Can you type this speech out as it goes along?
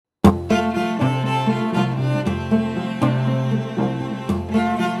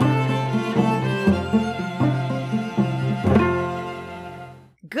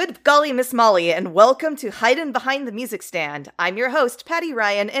Howdy, Miss Molly, and welcome to Hidden Behind the Music Stand. I'm your host, Patty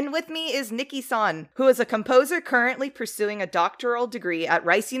Ryan, and with me is Nikki Son, who is a composer currently pursuing a doctoral degree at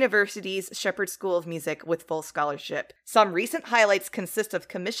Rice University's Shepherd School of Music with full scholarship. Some recent highlights consist of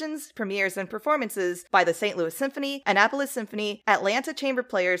commissions, premieres, and performances by the St. Louis Symphony, Annapolis Symphony, Atlanta Chamber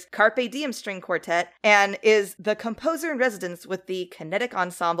Players, Carpe Diem String Quartet, and is the composer in residence with the Kinetic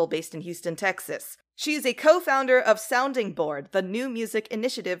Ensemble based in Houston, Texas. She is a co-founder of Sounding Board, the new music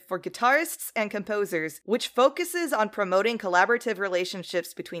initiative for guitarists and composers, which focuses on promoting collaborative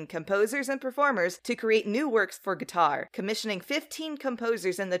relationships between composers and performers to create new works for guitar, commissioning 15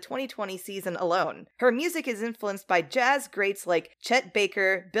 composers in the 2020 season alone. Her music is influenced by jazz greats like Chet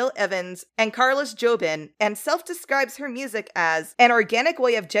Baker, Bill Evans, and Carlos Jobin, and self-describes her music as an organic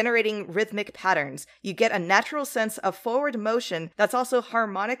way of generating rhythmic patterns. You get a natural sense of forward motion that's also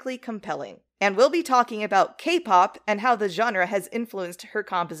harmonically compelling. And we'll be talking about K-pop and how the genre has influenced her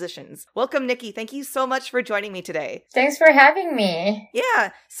compositions. Welcome, Nikki. Thank you so much for joining me today. Thanks for having me.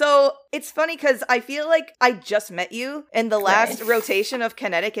 Yeah, so it's funny because I feel like I just met you in the last rotation of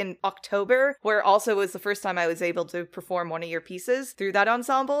Kinetic in October, where also was the first time I was able to perform one of your pieces through that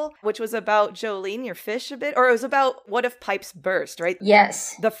ensemble, which was about Jolene, your fish a bit, or it was about What If Pipes Burst, right?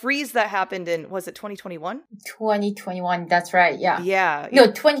 Yes. The freeze that happened in, was it 2021? 2021, that's right, yeah. Yeah. No,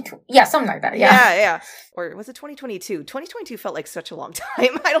 2020, yeah, something like that. Yeah. Or was it 2022? 2022 felt like such a long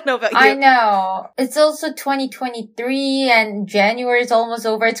time. I don't know about you. I know. It's also 2023 and January is almost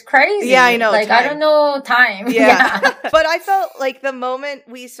over. It's crazy. Yeah, I know. Like, time. I don't know time. Yeah. But I felt like the moment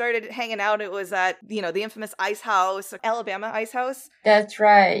we started hanging out, it was at, the infamous Ice House, Alabama Ice House. That's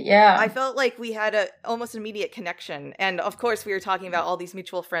right. Yeah. I felt like we had a almost immediate connection. And of course, we were talking about all these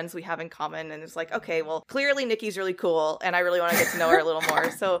mutual friends we have in common. And it's like, okay, well, clearly Nikki's really cool. And I really want to get to know her a little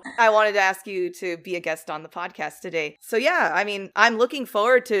more. So I wanted to ask you to be a guest on the podcast today. So yeah, I mean, I'm looking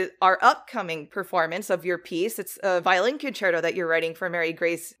forward to our upcoming performance of your piece. It's a violin concerto that you're writing for Mary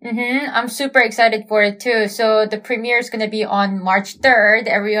Grace. I'm super excited for it too. So the premiere is going to be on March 3rd.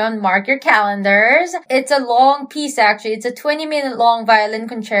 Everyone mark your calendars. It's a long piece actually. It's a 20-minute long violin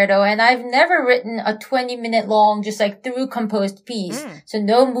concerto, and I've never written a 20-minute long just like through composed piece. So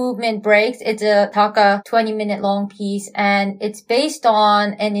no movement breaks. It's a Taka 20-minute long piece, and it's based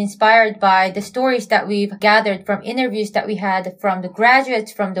on and inspired by the stories that we've gathered from interviews that we had from the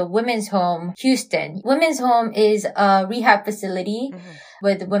graduates from the Women's Home Houston. Women's Home is a rehab facility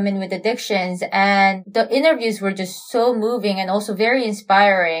with women with addictions, and the interviews were just so moving and also very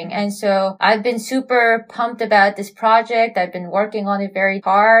inspiring. And so I've been super pumped about this project. I've been working on it very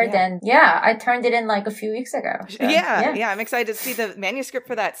hard, and I turned it in like a few weeks ago. So, I'm excited to see the manuscript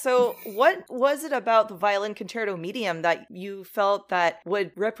for that. So what was it about the violin concerto medium that you felt that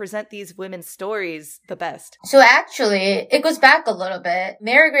would represent these women's stories the best? So actually, it goes back a little bit.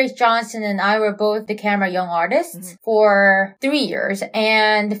 Mary Grace Johnson and I were both the camera young artists for 3 years.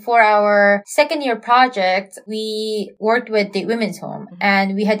 And for our second year project, we worked with the Women's Home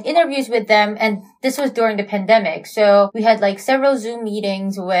and we had interviews with them. And this was during the pandemic. So we had like several Zoom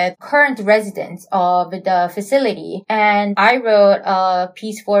meetings with current residents of the facility. And I wrote a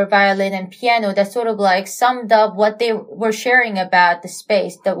piece for violin and piano that sort of like summed up what they were sharing about the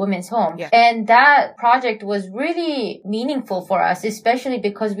space, the Women's Home. Yeah. And that project was really meaningful for us, especially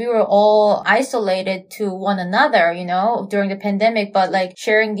because we were all isolated to one another, during the pandemic, but like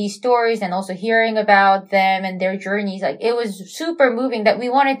sharing these stories and also hearing about them and their journeys. Like it was super moving that we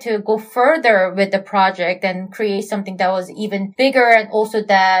wanted to go further with the project and create something that was even bigger and also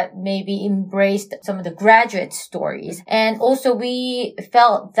that maybe embraced some of the graduate stories. And also we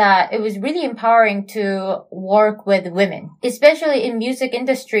felt that it was really empowering to work with women, especially in music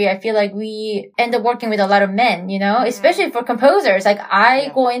industry. I feel like we end up working with a lot of men, especially for composers. Like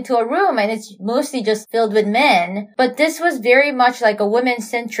I go into a room and it's mostly just filled with men, but this was very much like a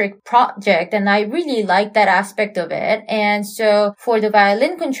women-centric project, and I really liked that aspect of it. And so for the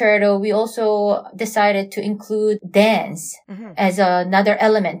violin concerto, we also decided to include dance as another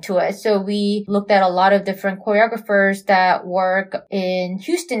element to it. So we looked at a lot of different choreographers that work in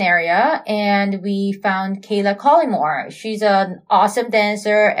Houston area, and we found Kayla Collymore. She's an awesome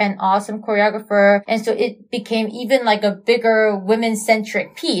dancer and awesome choreographer, and so it became even like a bigger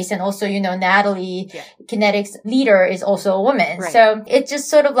women-centric piece. And also, Natalie, Kinetic's leader, is also a woman. Right. So it just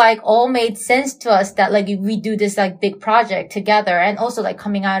sort of like all made sense to us that like we do this like big project together. And also like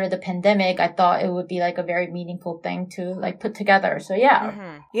coming out of the pandemic, I thought thought it would be like a very meaningful thing to like put together. So yeah.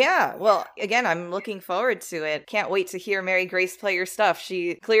 Mm-hmm. Yeah. Well, again, I'm looking forward to it. Can't wait to hear Mary Grace play your stuff.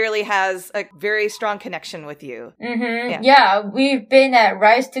 She clearly has a very strong connection with you. Mm-hmm. Yeah. We've been at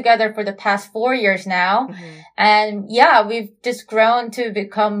Rice together for the past 4 years now. Mm-hmm. And yeah, we've just grown to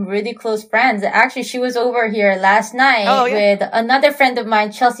become really close friends. Actually, she was over here last night with another friend of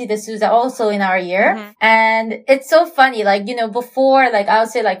mine, Chelsea D'Souza, also in our year. Mm-hmm. And it's so funny. Like, you know, before, like, I would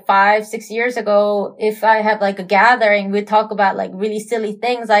say like 5-6 years ago, if I have like a gathering, we'd talk about like really silly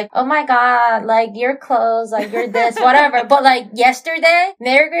things like, oh my God, like your clothes, like you're this, whatever. But like yesterday,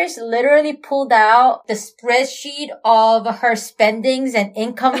 Mary Grace literally pulled out the spreadsheet of her spendings and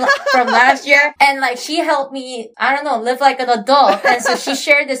income from last year. And like she helped me, I don't know, live like an adult. And so she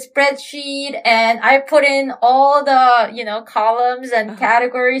shared the spreadsheet and I put in all the, you know, columns and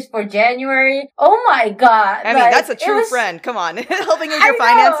categories for January. Oh my God. I mean, that's a true friend. Come on. Helping with your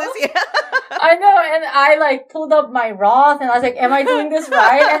finances. Yeah. I know. And I like pulled up my Roth and I was like, am I doing this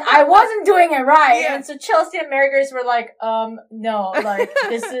right? And I wasn't doing it right. Yeah. And so Chelsea and Mary Grace were like, no, like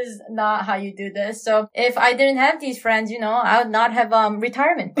this is not how you do this. So if I didn't have these friends, you know, I would not have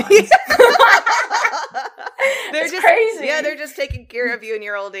retirement funds. They're just crazy. Yeah, they're just taking care of you in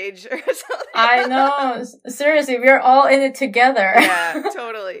your old age or something. I know. Seriously, we're all in it together. Yeah,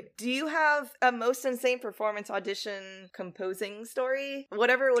 totally. Do you have a most insane performance audition composing story?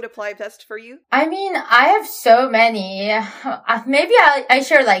 Whatever would apply best for you? I mean, I have so many. Maybe I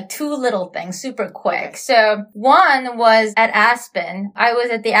share like 2 little things super quick. Okay. So one was at Aspen. I was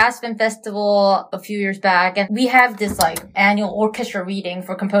at the Aspen Festival a few years back and we have this like annual orchestra reading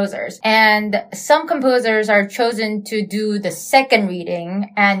for composers. And some composers are chosen to do the second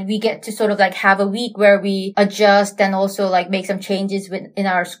reading and we get to sort of like have a week where we adjust and also like make some changes in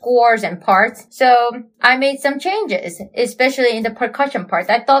our scores and parts. So I made some changes, especially in the percussion part.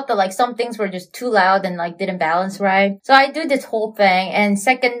 I thought that like some things were just too loud and like didn't balance right. So I do this whole thing and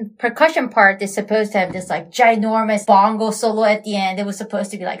second percussion part is supposed to have this like ginormous bongo solo at the end. It was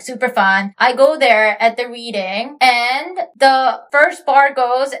supposed to be like super fun. I go there at the reading and the first bar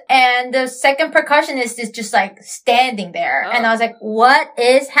goes and the second percussionist is just like standing there. Oh. And I was like, what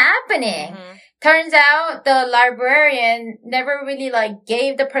is happening? Mm-hmm. Turns out the librarian never really like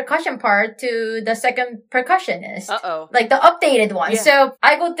gave the percussion part to the second percussionist. Uh-oh. Like the updated one. Yeah. So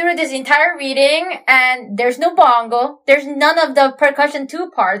I go through this entire reading and there's no bongo. There's none of the percussion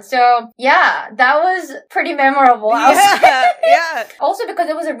 2 parts. So yeah, that was pretty memorable. Yeah. Also because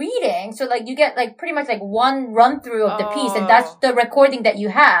it was a reading. So like you get like pretty much like one run through of the piece and that's the recording that you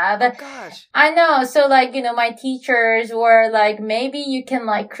have. Oh gosh. I know. So like, you know, my teachers were like, maybe you can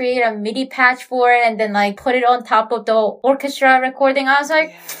like create a MIDI patch for it and then like put it on top of the orchestra recording. I was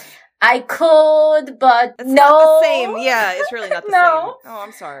like, I could, but it's not the same. Yeah, it's really not the same. Oh,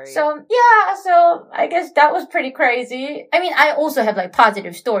 I'm sorry. So, yeah, so I guess that was pretty crazy. I mean, I also have like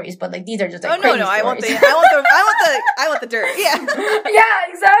positive stories, but like these are just like crazy stories. I want the dirt. Yeah. Yeah,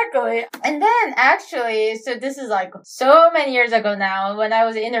 exactly. And then actually, so this is like so many years ago now when I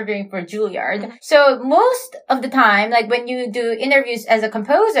was interviewing for Juilliard. Mm-hmm. So most of the time, like when you do interviews as a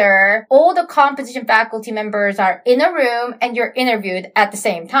composer, all the composition faculty members are in a room and you're interviewed at the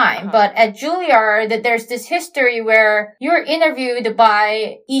same time. But at Juilliard, there's this history where you're interviewed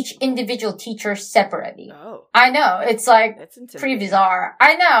by each individual teacher separately. Oh. I know. It's like pretty bizarre.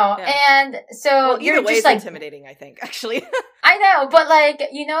 I know. Yeah. And so you're just like intimidating, I think, actually. I know, but like,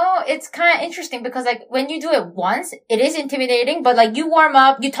 you know, it's kind of interesting because like when you do it once, it is intimidating, but like you warm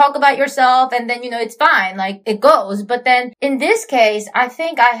up, you talk about yourself and then, you know, it's fine. Like it goes. But then in this case, I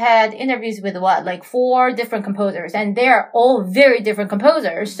think I had interviews with like 4 different composers and they're all very different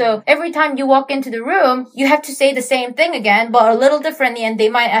composers. So every time you walk into the room, you have to say the same thing again, but a little differently and they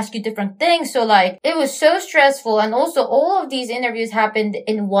might ask you different things. So like it was so stressful. And also all of these interviews happened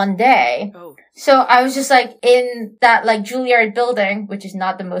in one day. Oh. So I was just like in that like Juilliard building, which is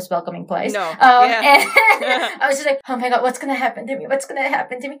not the most welcoming place. No. And I was just like, oh my God, what's going to happen to me? What's going to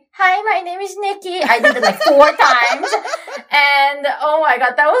happen to me? Hi, my name is Nikki. I did it like 4 times. And oh my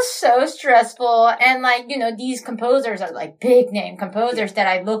God, that was so stressful. And like, you know, these composers are like big name composers that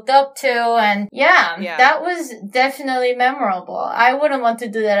I looked up to. And yeah, that was definitely memorable. I wouldn't want to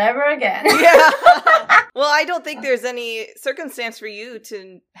do that ever again. Yeah. Well, I don't think there's any circumstance for you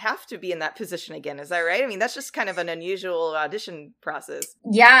to have to be in that position again. Is that right? I mean, that's just kind of an unusual audition process.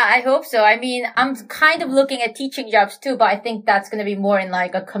 Yeah, I hope so. I mean, I'm kind of looking at teaching jobs too, but I think that's going to be more in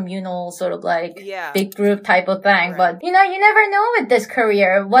like a communal sort of like big group type of thing. Right. But, you know, you never know with this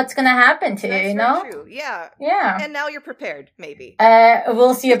career what's going to happen to you, you know? True. Yeah. Yeah. And now you're prepared, maybe.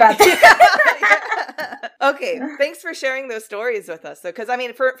 We'll see about that. Okay, thanks for sharing those stories with us. Because I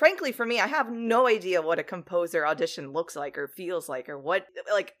mean, frankly, for me, I have no idea what a composer audition looks like or feels like, or what,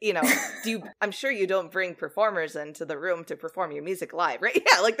 like, you know, I'm sure you don't bring performers into the room to perform your music live, right?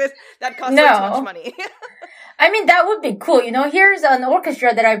 Yeah, like this, that costs way too much money. I mean, that would be cool. You know, here's an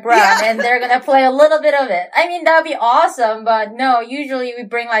orchestra that I brought and they're going to play a little bit of it. I mean, that would be awesome. But no, usually we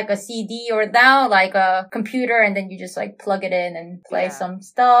bring like a CD or now like a computer and then you just like plug it in and play some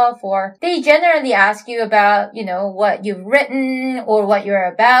stuff. Or they generally ask you about, you know, what you've written or what you're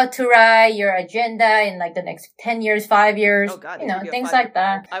about to write, your agenda in like the next 10 years, 5 years, you know, things like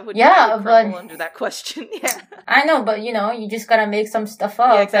that. I would crumble under that question. Yeah. I know, but you know, you just got to make some stuff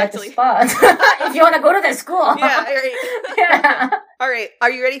up at the spot if you want to go to that school. Yeah, right. Yeah. All right.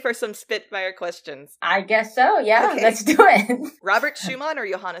 Are you ready for some Spitfire questions? I guess so. Yeah, let's do it. Robert Schumann or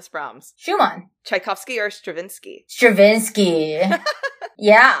Johannes Brahms? Schumann. Tchaikovsky or Stravinsky? Stravinsky.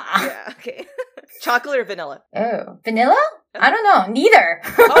 Yeah, okay. Chocolate or vanilla? Oh, vanilla? I don't know. Neither.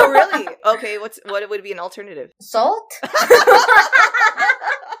 Oh, really? Okay, what would be an alternative? Salt?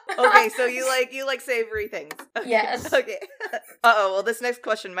 Okay, so you like savory things. Okay. Yes. Okay. Uh-oh, well, this next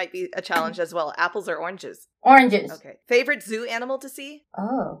question might be a challenge as well. Apples or oranges? Oranges. Okay. Favorite zoo animal to see?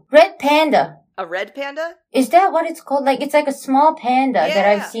 Oh, red panda. A red panda? Is that what it's called? Like, it's like a small panda that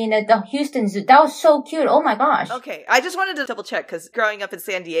I've seen at the Houston Zoo. That was so cute. Oh my gosh. Okay. I just wanted to double check because growing up in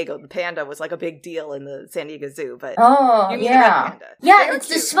San Diego, the panda was like a big deal in the San Diego Zoo, but you mean the red panda. Yeah, it's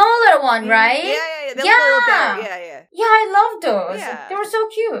cute. The smaller one, right? Yeah. They look a little better. Yeah. Yeah, I love those. Yeah. They were so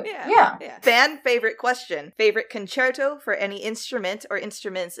cute. Yeah. Fan favorite question. Favorite concerto for any instrument or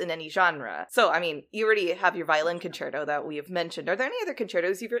instruments in any genre. So, I mean, you already have your violin concerto that we have mentioned. Are there any other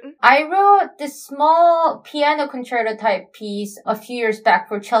concertos you've written? I wrote this small piano concerto type piece a few years back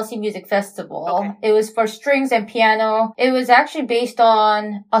for Chelsea Music Festival. Okay. It was for strings and piano. It was actually based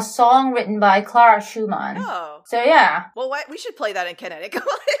on a song written by Clara Schumann. Oh. So, yeah. Well, we should play that in Connecticut.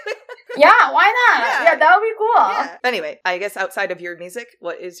 Yeah, why not? Yeah, that would be cool. Yeah. Anyway, I guess outside of your music,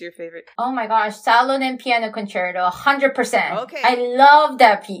 what is your favorite? Oh my gosh, Salonen Piano Concerto, 100%. Okay. I love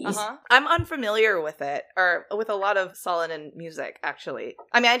that piece. I'm unfamiliar with it, or with a lot of Salonen music, actually.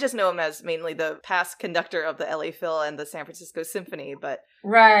 I mean, I just know him as mainly the past conductor of the LA Phil and the San Francisco Symphony, but...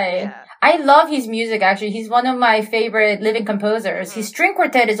 Right. Yeah. I love his music, actually. He's one of my favorite living composers. His string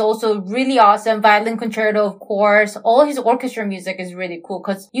quartet is also really awesome. Violin concerto, of course. All his orchestra music is really cool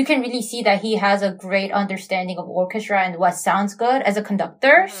because you can really see that he has a great understanding of orchestra and what sounds good as a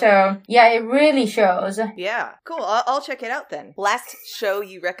conductor. So, yeah, it really shows. Yeah. Cool. I'll check it out then. Last show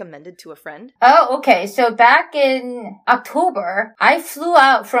you recommended to a friend? Oh, okay. So back in October, I flew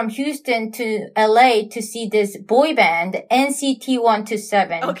out from Houston to LA to see this boy band, NCT 127.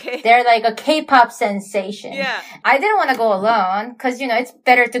 Okay. They're like a K-pop sensation. Yeah. I didn't want to go alone because, you know, it's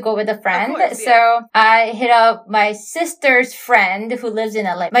better to go with a friend. Of course, so I hit up my sister's friend who lives in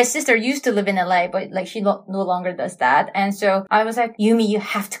LA. My sister used to live in LA, but like she no longer does that. And so I was like, Yumi, you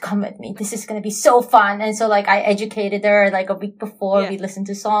have to come with me. This is going to be so fun. And so like I educated her like a week before we listened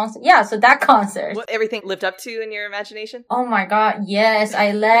to songs. Yeah. So that concert. What everything lived up to in your imagination? Oh my God. Yes.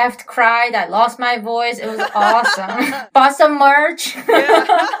 I left, cried. I lost my voice. It was awesome. Bought some merch.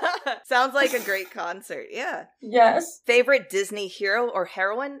 Sounds like a great concert. Yeah. Yes. Favorite Disney hero or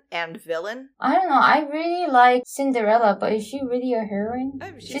heroine and villain? I don't know. I really like Cinderella, but is she really a heroine?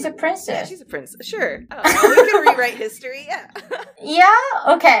 She's a princess. Yeah, she's a princess. Sure. Oh, we can rewrite history. Yeah.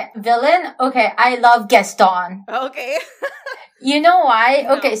 Yeah. Okay. Villain. Okay. I love Gaston. Okay. You know why?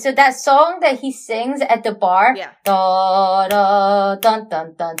 No. Okay, so that song that he sings at the bar, da da dun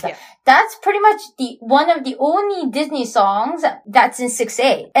dun dun dun. Yeah. That's pretty much one of the only Disney songs that's in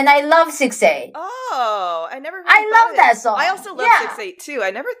 6/8, and I love 6/8. Oh, I never. Really I love that song. I also love 6/8 too.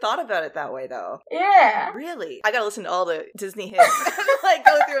 I never thought about it that way though. Yeah. Really? I gotta listen to all the Disney hits. Like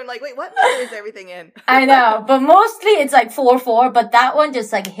go through and like, wait, what order is everything in? I know, but mostly it's like 4/4, but that one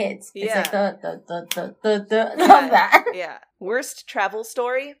just like hits. It's like the love that. Yeah. Worst travel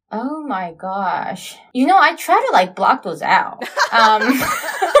story? Oh my gosh. You know, I try to like block those out.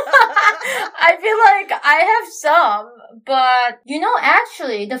 I feel like I have some, but you know,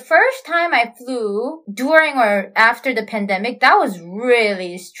 actually the first time I flew during or after the pandemic, that was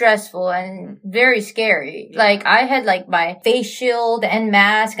really stressful and very scary. Like I had like my face shield and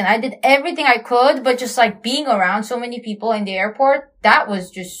mask and I did everything I could, but just like being around so many people in the airport, that was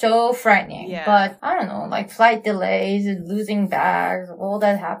just so frightening. Yeah. But I don't know, like flight delays, losing bags, all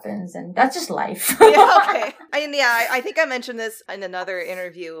that happens, and that's just life. Yeah, okay. I think I mentioned this in another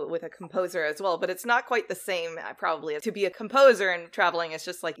interview with a composer as well, but it's not quite the same probably as to be a composer and traveling. It's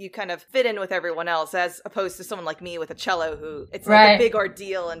just like you kind of fit in with everyone else as opposed to someone like me with a cello who it's like a big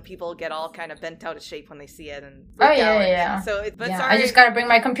ordeal and people get all kind of bent out of shape when they see it and yeah. So, sorry. I just gotta bring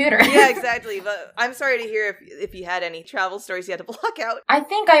my computer. Yeah, exactly. But I'm sorry to hear if you had any travel stories you had to block out. I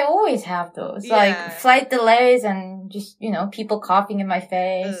think I always have those, like flight delays and just, people coughing in my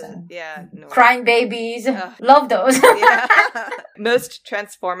face and crying babies. Love those. Most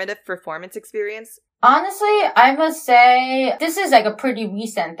transformative performance experience? Honestly, I must say this is like a pretty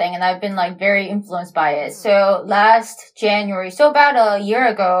recent thing and I've been like very influenced by it. So last January, so about a year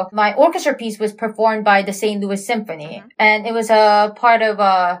ago, my orchestra piece was performed by the St. Louis Symphony and it was a part of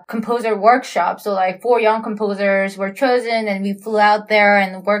a composer workshop. So like 4 young composers were chosen and we flew out there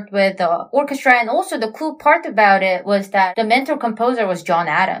and worked with the orchestra. And also the cool part about it was that the mentor composer was John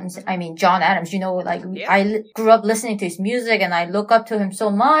Adams. I mean, John Adams, I grew up listening to his music and I look up to him so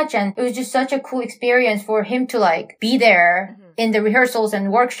much and it was just such a cool experience for him to like be there in the rehearsals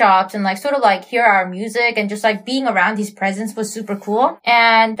and workshops and like sort of like hear our music and just like being around his presence was super cool.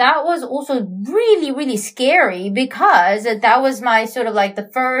 And that was also really, really scary because that was my sort of like the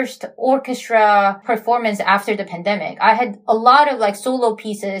first orchestra performance after the pandemic. I had a lot of like solo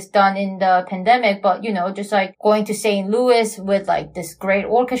pieces done in the pandemic, but just like going to St. Louis with like this great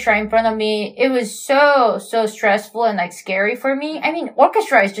orchestra in front of me, it was so stressful and like scary for me. I mean,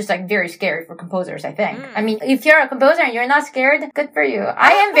 orchestra is just like very scary for composers, I think. I mean, if you're a composer and you're not scared, good for you.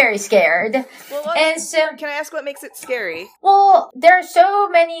 I am very scared. Can I ask what makes it scary? Well, there are so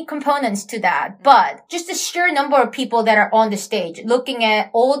many components to that, but just the sheer number of people that are on the stage looking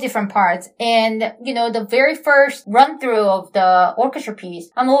at all different parts and, the very first run through of the orchestra piece,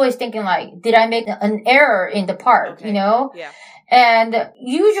 I'm always thinking like, did I make an error in the part, Yeah. And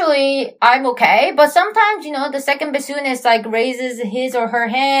usually I'm okay, but sometimes, the second bassoonist like raises his or her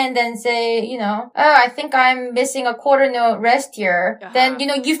hand and say, oh, I think I'm missing a quarter note rest here. Then,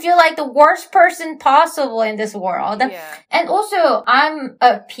 you feel like the worst person possible in this world. Yeah. And also I'm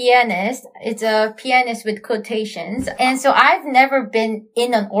a pianist. It's a pianist with quotations. And so I've never been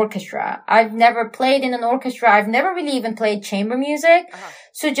in an orchestra. I've never played in an orchestra. I've never really even played chamber music.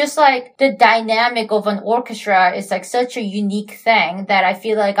 So just like the dynamic of an orchestra is like such a unique thing that I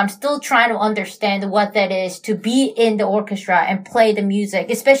feel like I'm still trying to understand what that is to be in the orchestra and play the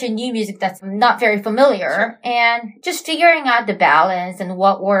music, especially new music that's not very familiar. And just figuring out the balance and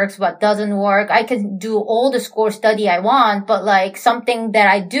what works, what doesn't work. I can do all the score study I want, but like something that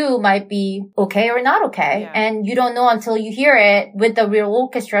I do might be okay or not okay. Yeah. And you don't know until you hear it with the real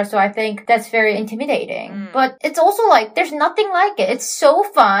orchestra. So I think that's very intimidating. But it's also like there's nothing like it. It's so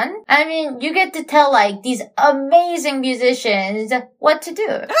fun. I mean, you get to tell like these amazing musicians what to do.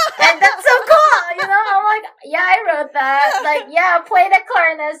 And that's so cool, I'm like, yeah, I wrote that. Like, yeah, play the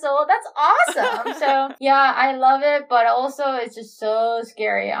clarinet solo. That's awesome. So yeah, I love it, but also it's just so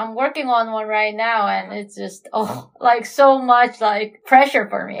scary. I'm working on one right now and it's just, like so much like pressure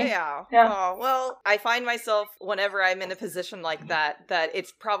for me. Yeah. Oh, well, I find myself whenever I'm in a position like that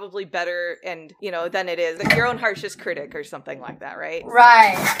it's probably better and, than it is. Like your own harshest critic or something like that, right? Right.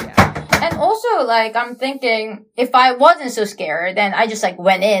 Yeah. And also, like, I'm thinking, if I wasn't so scared, then I just, like,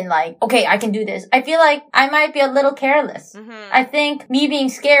 went in, like, okay, I can do this. I feel like I might be a little careless. I think me being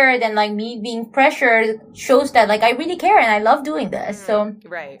scared and, like, me being pressured shows that, like, I really care and I love doing this. So,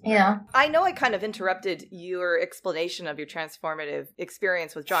 right. I know I kind of interrupted your explanation of your transformative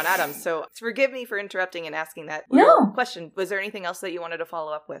experience with John Adams, so forgive me for interrupting and asking that question. Was there anything else that you wanted to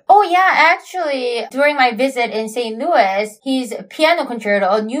follow up with? Oh, yeah, actually, during my visit in St. Louis, his piano concerto,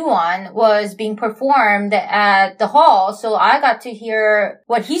 a new one, was being performed at the hall. So I got to hear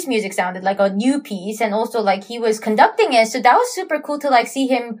what his music sounded like, a new piece, and also like he was conducting it. So that was super cool to like see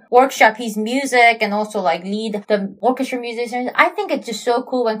him workshop his music and also like lead the orchestra musicians. I think it's just so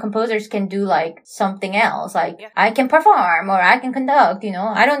cool when composers can do like something else. Like I can perform or I can conduct,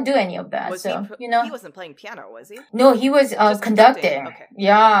 I don't do any of that. He wasn't playing piano, was he? No, he was conducting. Okay.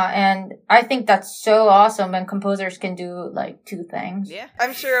 Yeah. And I think that's so awesome when composers can do like two things. Yeah.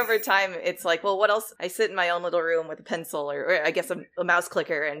 I'm sure over time it's like, well, what else? I sit in my own little room with a pencil or I guess a mouse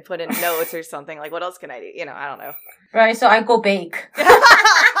clicker and put in notes or something. Like, what else can I do? I don't know. Right. So I go bake.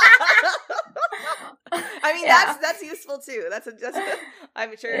 I mean, that's useful too.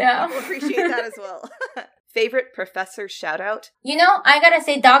 I'm sure people appreciate that as well. Favorite professor shout out? You know, I gotta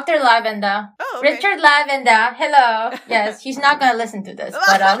say Dr. Lavender. Oh, okay. Richard Lavender. Hello. Yes, he's not gonna listen to this,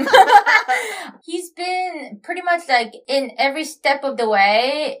 but he's been pretty much like in every step of the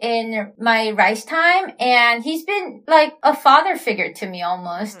way in my Rice time, and he's been like a father figure to me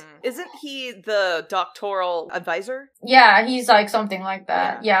almost. Isn't he the doctoral advisor? Yeah, he's like something like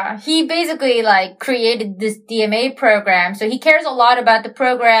that. Yeah. He basically like created this DMA program. So he cares a lot about the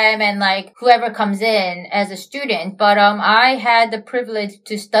program and like whoever comes in as a student. But I had the privilege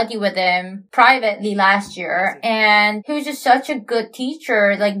to study with him privately last year, and he was just such a good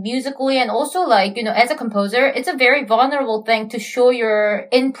teacher, like musically, and also like, you know, as a composer, it's a very vulnerable thing to show your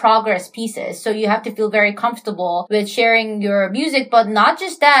in progress pieces. So you have to feel very comfortable with sharing your music, but not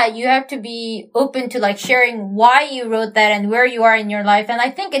just that, you have to be open to like sharing why you wrote that and where you are in your life. And I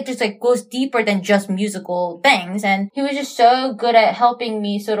think it just like goes deeper than just musical things. And he was just so good at helping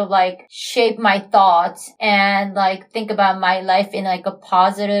me sort of like shape my thoughts and like think about my life in like a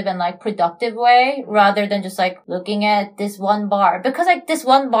positive and like productive way rather than just like looking at this one bar, because like this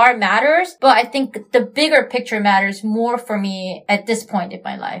one bar matters, but I think the bigger picture matters more for me at this point in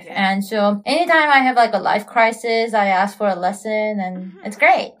my life. And so anytime I have like a life crisis, I ask for a lesson, and it's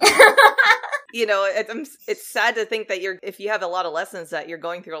great. You know, it's sad to think that if you have a lot of lessons that you're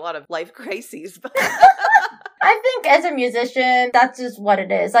going through a lot of life crises. I think as a musician, that's just what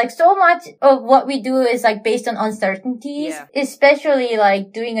it is. Like so much of what we do is like based on uncertainties, especially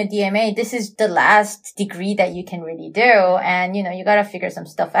like doing a DMA. This is the last degree that you can really do. And, you know, you gotta figure some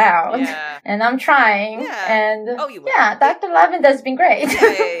stuff out. Yeah. And I'm trying. Yeah. And you will. Yeah, Dr. Lavender's been great.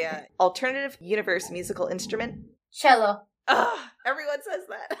 Yeah. Alternative universe musical instrument? Cello. Everyone says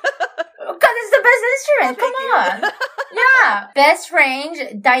that. Because it's the best instrument. Come on. Yeah. Best range,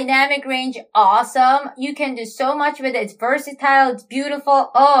 dynamic range, awesome. You can do so much with it. It's versatile. It's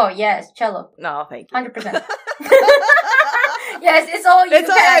beautiful. Oh, yes. Cello. No, thank you. 100%. Yes, it's all you.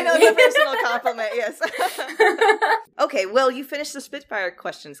 I know, it's a personal compliment, yes. Okay, well, you finished the Spitfire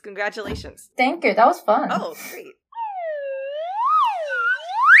questions. Congratulations. Thank you. That was fun. Oh, great.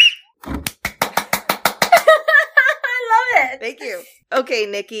 Thank you. Okay,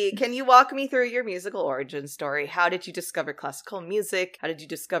 Nikki, can you walk me through your musical origin story? How did you discover classical music? How did you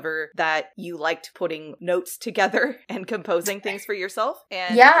discover that you liked putting notes together and composing things for yourself?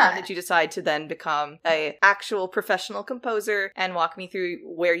 And when did you decide to then become an actual professional composer? And walk me through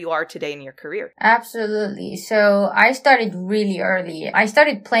where you are today in your career. Absolutely. So I started really early. I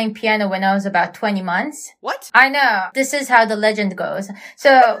started playing piano when I was about 20 months. What? I know. This is how the legend goes.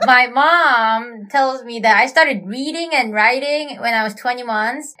 So my mom tells me that I started reading and writing when I was 20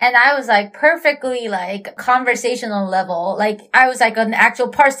 months, and I was like perfectly like conversational level. Like I was like an actual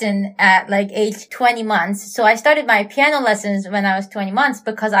person at like age 20 months. So I started my piano lessons when I was 20 months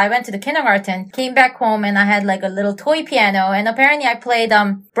because I went to the kindergarten, came back home, and I had like a little toy piano, and apparently I played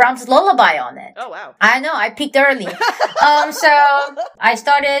Brahms' Lullaby on it. Oh wow. I know, I peaked early. So I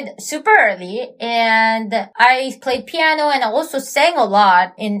started super early, and I played piano, and I also sang a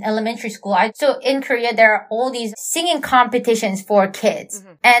lot in elementary school. So in Korea there are all these singing competitions for kids.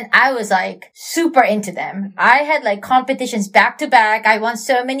 And I was like super into them. I had like competitions back to back. I won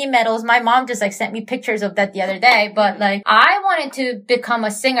so many medals. My mom just like sent me pictures of that the other day. But like I wanted to become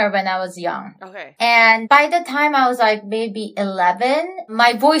a singer when I was young. Okay. And by the time I was like maybe 11,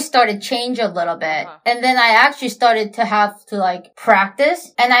 my voice started change a little bit. And then I actually started to have to like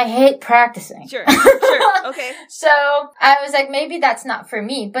practice, and I hate practicing. Sure. Okay. So I was like, maybe that's not for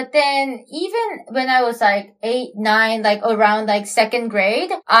me. But then even when I was like 8, 9, like around like second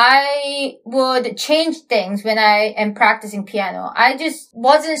grade, I would change things when I am practicing piano. I just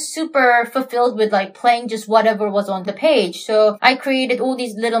wasn't super fulfilled with like playing just whatever was on the page. So I created all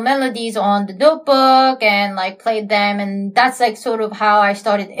these little melodies on the notebook and like played them. And that's like sort of how I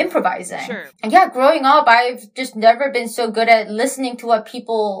started improvising. Sure. And yeah, growing up, I've just never been so good at listening to what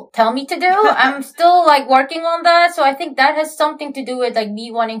people tell me to do. I'm still like working on that. So I think that has something to do with like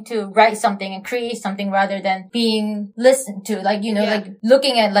me wanting to write something and create something rather than being listened to, like, you know, like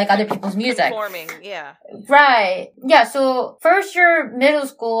looking at like other people's music. Performing, yeah. Right. Yeah. So first year middle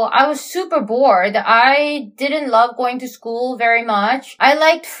school, I was super bored. I didn't love going to school very much. I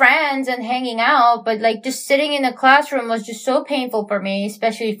liked friends and hanging out, but like just sitting in a classroom was just so painful for me,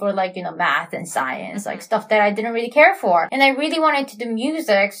 especially for like, you know, math and science, like stuff that I didn't really care for. And I really wanted to do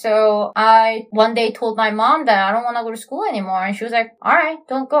music. So I one day told my mom that I don't want to go to school anymore. And she was like, all right,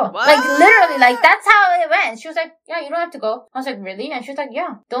 don't go. What? Like literally, like that's how it went. She was like, yeah, you don't have to go. I was like, really? And she was like,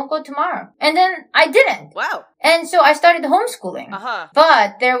 yeah, don't go tomorrow. And then I didn't. Wow. And so I started homeschooling.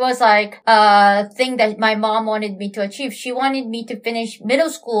 But there was like a thing that my mom wanted me to achieve. She wanted me to finish middle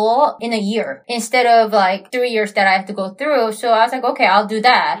school in a year instead of like 3 years that I have to go through. So I was like, okay, I'll do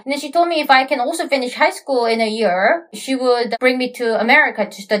that. And then she told me if I can also finish high school in a year, she would bring me to America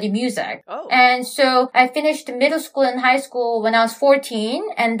to study music. And so I finished middle school and high school when I was 14,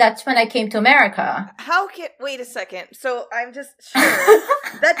 and that's when I came to America. Wait a second. So I'm just sure.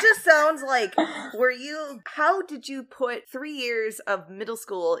 That just sounds like, how did you put 3 years of middle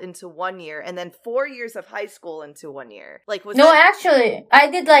school into 1 year and then 4 years of high school into 1 year? Like, actually, I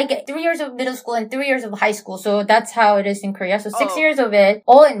did like 3 years of middle school and 3 years of high school. So that's how it is in Korea. So 6 years of it,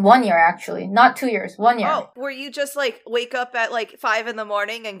 all in 1 year actually. Not 2 years, 1 year. Oh, were you just like wake up at like 5 in the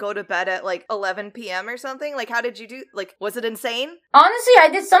morning and go to bed at like 11 p.m. or something? Like, how did you do? Like, was it insane? Honestly, I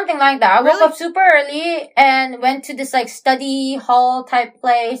did something like that. I woke up super early and went to this like study hall type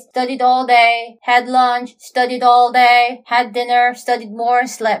place, studied all day, had lunch, studied all day, had dinner, studied more,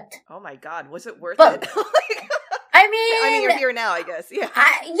 slept. Oh my God, was it worth it? I mean, you're here now, I guess. Yeah.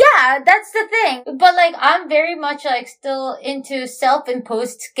 Yeah, that's the thing. But like, I'm very much like still into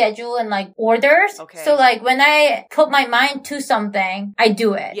self-imposed schedule and like orders. Okay. So like when I put my mind to something, I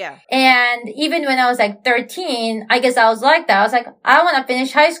do it. Yeah. And even when I was like 13, I guess I was like that. I was like, I want to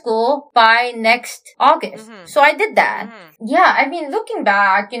finish high school by next August. So I did that. Yeah. I mean, looking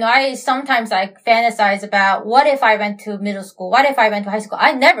back, I sometimes like fantasize about what if I went to middle school? What if I went to high school?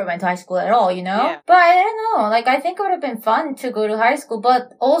 I never went to high school at all, Yeah. But I don't know. Like, I think it would have been fun to go to high school,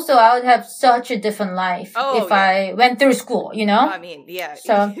 but also I would have such a different life if I went through school, I mean, yeah.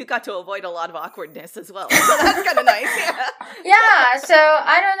 So you got to avoid a lot of awkwardness as well. So that's kind of nice. Yeah. Yeah. So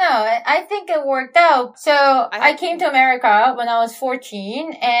I don't know. I think it worked out. So I came to America when I was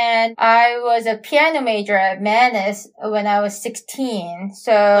 14 and I was a piano major at Mannes when I was 16.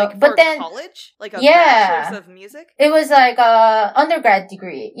 So, like but then college, like a bachelor's of music. It was like a undergrad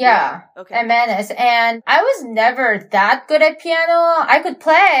degree. Yeah. Okay. At Mannes. And I was never that good at piano. I could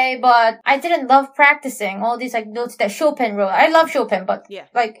play, but I didn't love practicing all these like notes that Chopin wrote. I love Chopin, but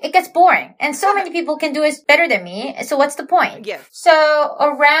like it gets boring. And so many people can do it better than me. So what's the point? Yeah. So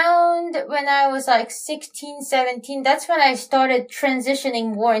around when I was like 16, 17, that's when I started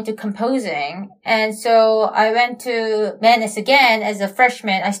transitioning more into composing. And so I went to Mannes again as a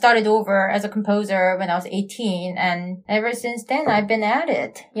freshman. I started over as a composer when I was 18. And ever since then, I've been at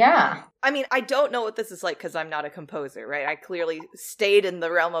it. Yeah. I mean, I don't know what this is like because I'm not a composer, right? I clearly stayed in the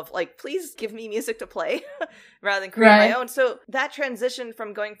realm of like, please give me music to play rather than create my own. So that transition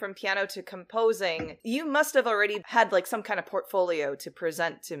from going from piano to composing, you must have already had like some kind of portfolio to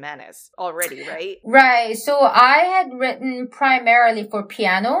present to Mannes already, right? Right. So I had written primarily for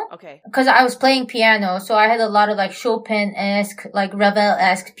piano. Okay. Because I was playing piano. So I had a lot of like Chopin-esque, like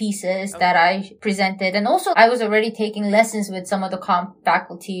Ravel-esque pieces that I presented. And also I was already taking lessons with some of the comp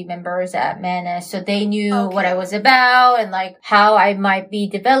faculty members at Mannes, so they knew what I was about and like how I might be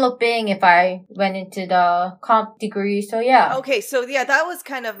developing if I went into the comp degree. So yeah. Okay, so yeah, that was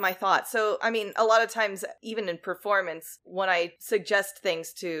kind of my thought. So I mean, a lot of times, even in performance, when I suggest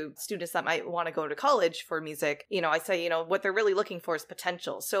things to students that might want to go to college for music, I say, what they're really looking for is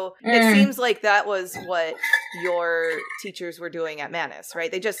potential. So it seems like that was what your teachers were doing at Mannes, right?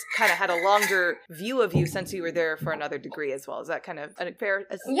 They just kind of had a longer view of you since you were there for another degree as well. Is that kind of a fair?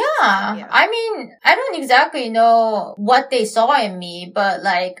 Yeah. I mean, I don't exactly know what they saw in me, but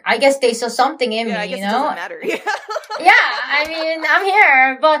like, I guess they saw something in me, I guess it doesn't matter. Yeah, I mean, I'm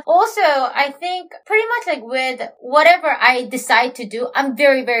here, but also I think pretty much like with whatever I decide to do, I'm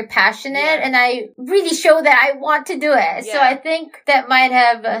very, very passionate and I really show that I want to do it. So I think that might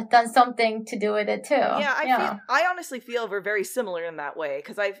have done something to do with it too. Yeah, I honestly feel we're very similar in that way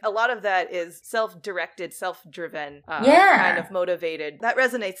because a lot of that is self-directed, self-driven, kind of motivated. That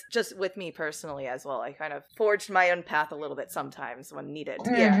resonates just with me personally as well. I kind of forged my own path a little bit sometimes when needed.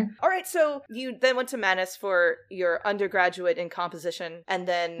 Yeah. All right, so you then went to Mannes for your undergraduate in composition, and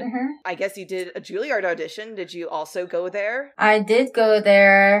then I guess you did a Juilliard audition. Did you also go there? I did go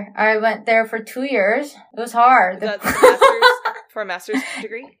there. I went there for 2 years. It was hard. That's for a master's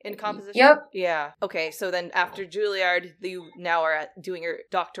degree in composition? Yep. Yeah. Okay, so then after Juilliard, you now are doing your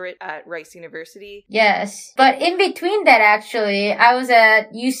doctorate at Rice University? Yes. But in between that, actually, I was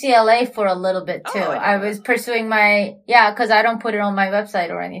at UCLA for a little bit, too. I was pursuing because I don't put it on my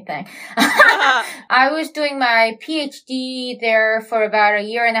website or anything. I was doing my PhD there for about a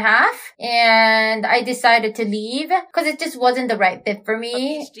year and a half, and I decided to leave because it just wasn't the right fit for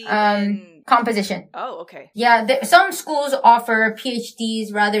me. A PhD in Composition. Oh, okay. Yeah, some schools offer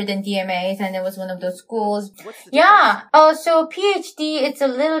PhDs rather than DMAs, and it was one of those schools. What's the difference? Oh, so PhD, it's a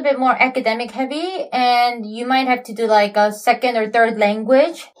little bit more academic heavy, and you might have to do like a second or third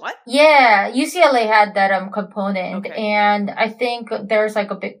language. What? Yeah, UCLA had that component, Okay. and I think there's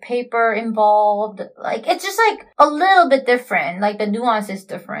like a big paper involved. Like, it's just like a little bit different. Like, the nuance is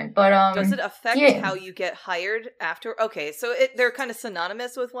different, but does it affect yeah. how you get hired after? Okay, so they're kind of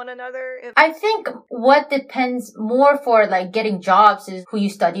synonymous with one another? I think what depends more for like getting jobs is who you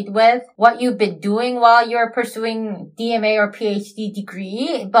studied with, what you've been doing while you're pursuing DMA or PhD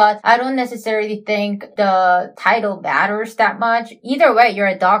degree, but I don't necessarily think the title matters that much. Either way, you're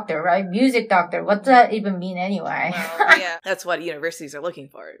a doctor, right? Music doctor. What does that even mean anyway? Well, yeah, that's what universities are looking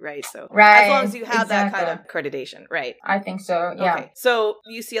for, right? So right, as long as you have that exactly. kind of accreditation, right? I think so, yeah. Okay, so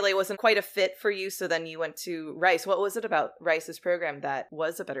UCLA wasn't quite a fit for you, so then you went to Rice. What was it about Rice's program that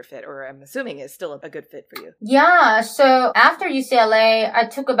was a better fit, or I'm assuming is still a good fit for you? Yeah, so after UCLA, I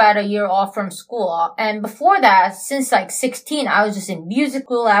took about a year off from school. And before that, since like 16, I was just in music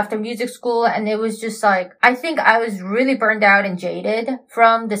school after music school. And it was just like, I think I was really burned out and jaded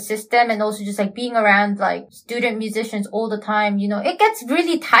from the system, and also just like being around like student musicians all the time. You know, it gets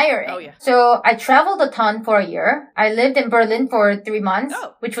really tiring. Oh, yeah. So I traveled a ton for a year. I lived in Berlin for 3 months,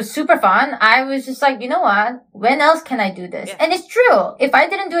 which was super fun. I was just like, you know what? When else can I do this? Yeah. And it's true. If I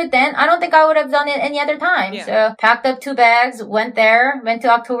didn't do it then, I don't think I would have done it any other time. Yeah. So packed up 2 bags, went there, went to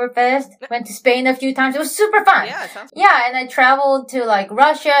Oktoberfest, went to Spain a few times. It was super fun. Yeah, it sounds Yeah, and I traveled to like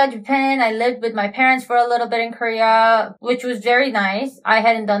Russia, Japan. I lived with my parents for a little bit in Korea, which was very nice. I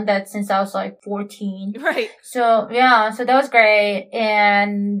hadn't done that since I was like 14. right. So yeah, so that was great.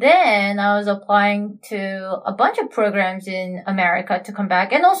 And then I was applying to a bunch of programs in America to come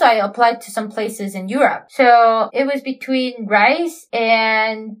back. And also I applied to some places in Europe. So it was between Rice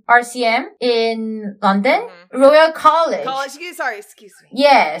and RCM in London, Royal College. Excuse me.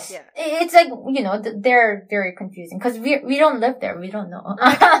 Yes. Yeah. It's like, you know, they're very confusing because we don't live there. We don't know.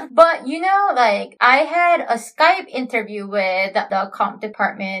 But, you know, like I had a Skype interview with the comp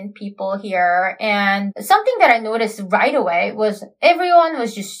department people here, and something that I noticed right away was everyone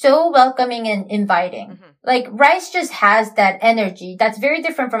was just so welcoming and inviting. Mm-hmm. Like Rice just has that energy that's very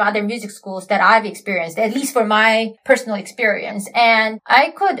different from other music schools that I've experienced, at least for my personal experience. And I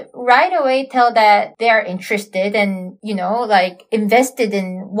could right away tell that they're interested and, you know, like invested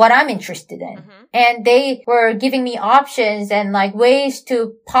in what I'm interested in. Mm-hmm. And they were giving me options and like ways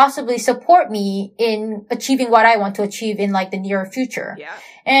to possibly support me in achieving what I want to achieve in like the near future. Yeah.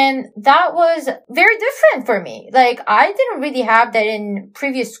 And that was very different for me. Like I didn't really have that in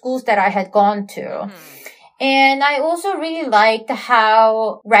previous schools that I had gone to. Mm-hmm. And I also really liked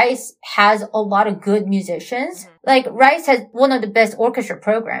how Rice has a lot of good musicians. Mm-hmm. Like Rice has one of the best orchestra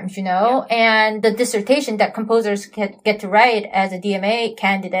programs, you know, and the dissertation that composers get to write as a DMA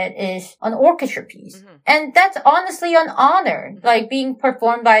candidate is an orchestra piece. Mm-hmm. And that's honestly an honor, like being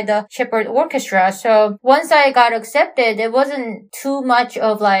performed by the Shepherd Orchestra. So once I got accepted, it wasn't too much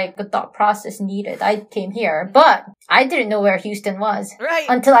of like a thought process needed. I came here, but I didn't know where Houston was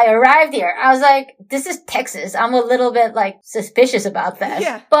until I arrived here. I was like, this is Texas. I'm a little bit like suspicious about that.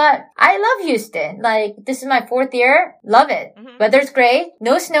 Yeah. But I love Houston. Like this is my 4th year. Love it. Mm-hmm. Weather's great.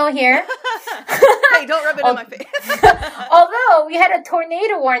 No snow here. Hey, don't rub it in my face. Although we had a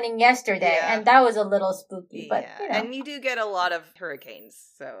tornado warning yesterday, and that was a little spooky. But yeah. you know. And you do get a lot of hurricanes,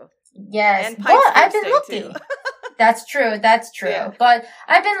 so yes. and But I've been lucky. too. That's true. Yeah. But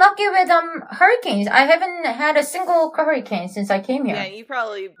I've been lucky with hurricanes. I haven't had a single hurricane since I came here. Yeah, you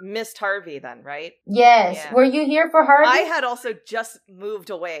probably missed Harvey then, right? Yes. Yeah. Were you here for Harvey? I had also just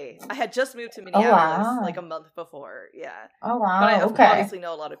moved away. I had just moved to Minneapolis like a month before. Yeah. Oh wow. But I okay. obviously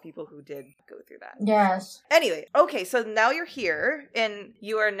know a lot of people who did go through that. Yes. Anyway, okay, so now you're here and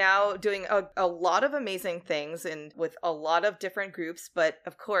you are now doing a lot of amazing things and with a lot of different groups, but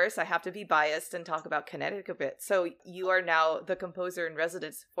of course I have to be biased and talk about Kinetic a bit. So you are now the composer in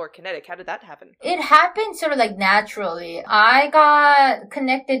residence for Kinetic. How did that happen? It happened sort of like naturally. I got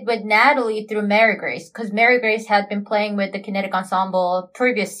connected with Natalie through Mary Grace because Mary Grace had been playing with the Kinetic Ensemble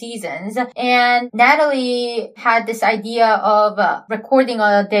previous seasons. And Natalie had this idea of recording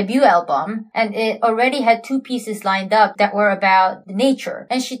a debut album, and it already had 2 pieces lined up that were about nature.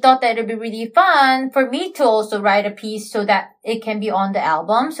 And she thought that it would be really fun for me to also write a piece so that it can be on the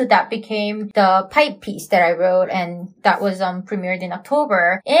album. So that became the pipe piece that I wrote, and that was premiered in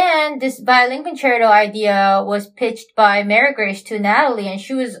October. And this violin concerto idea was pitched by Mary Grace to Natalie, and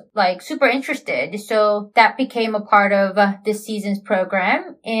she was like super interested. So that became a part of this season's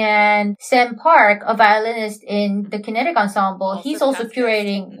program. And Sam Park, a violinist in the Kinetic Ensemble, he's also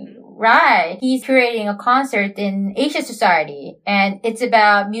curating. Right. He's curating a concert in Asia Society, and it's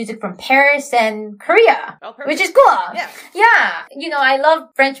about music from Paris and Korea, which is cool. Yeah. Yeah. You know, I love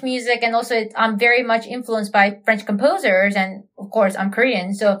French music, and also I'm very much influenced by French composers, and of course I'm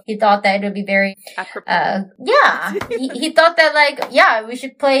Korean, so he thought that it would be very, he thought that like, yeah, we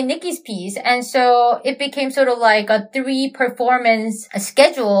should play Nikki's piece. And so it became sort of like a 3-performance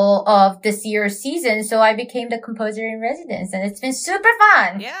schedule of this year's season. So I became the composer in residence, and it's been super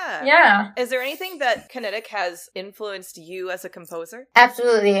fun. Yeah. Yeah. Is there anything that Kinetic has influenced you as a composer?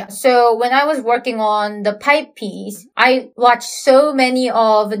 Absolutely. So when I was working on the pipe piece, I watched so many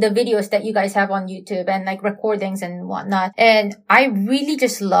of the videos that you guys have on YouTube and like recordings and whatnot. And I really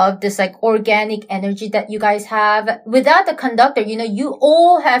just love this like organic energy that you guys have. Without the conductor, you know, you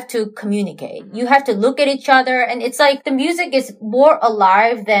all have to communicate. You have to look at each other, and it's like the music is more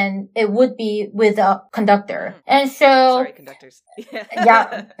alive than it would be with a conductor. And so, sorry, conductors.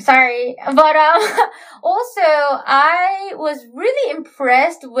 Yeah, sorry. But also I was really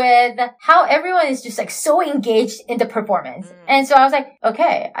impressed with how everyone is just like so engaged in the performance. And so I was like,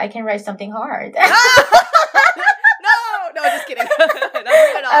 okay, I can write something hard. No, just kidding.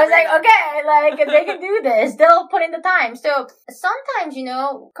 I was like, okay, like they can do this. They'll put in the time. So sometimes, you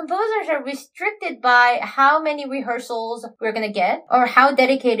know, composers are restricted by how many rehearsals we're gonna get, or how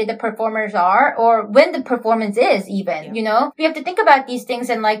dedicated the performers are, or when the performance is even, you know. We have to think about these things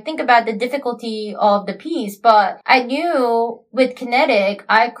and like think about the difficulty of the piece. But I knew with Kinetic,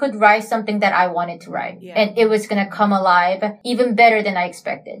 I could write something that I wanted to write. Yeah. And it was gonna come alive even better than I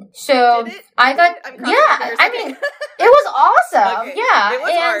expected. So I got, I mean, it was awesome. Okay. Yeah. It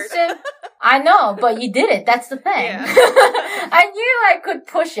was hard. So, I know, but you did it. That's the thing. Yeah. I knew I could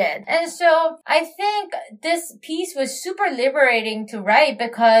push it. And so I think this piece was super liberating to write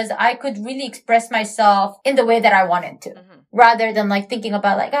because I could really express myself in the way that I wanted to. Rather than like thinking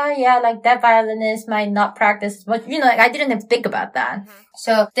about like, oh yeah, like that violinist might not practice much. You know, like I didn't even think about that.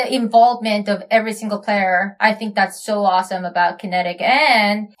 So the involvement of every single player, I think that's so awesome about Kinetic.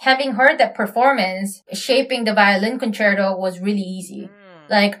 And having heard that performance, shaping the violin concerto was really easy.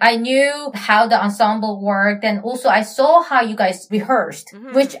 Like, I knew how the ensemble worked, and also I saw how you guys rehearsed,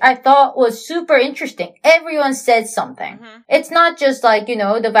 which I thought was super interesting. Everyone said something. It's not just like, you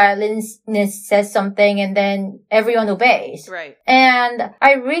know, the violinist says something and then everyone obeys. Right. And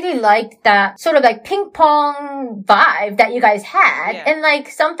I really liked that sort of like ping pong vibe that you guys had. Yeah. And like,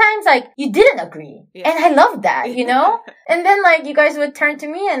 sometimes like, you didn't agree. Yeah. And I loved that, you know? And then like, you guys would turn to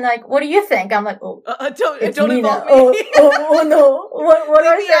me and like, what do you think? I'm like, oh, don't involve me. Oh no. What was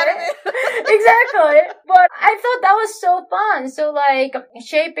that? Exactly. But I thought that was so fun. So like,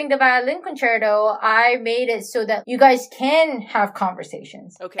 shaping the violin concerto, I made it so that you guys can have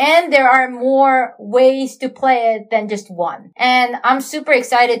conversations. Okay. And there are more ways to play it than just one. And I'm super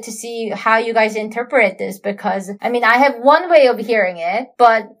excited to see how you guys interpret this because, I mean, I have one way of hearing it,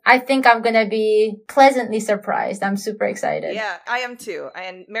 but I think I'm gonna be pleasantly surprised. I'm super excited. Yeah, I am too.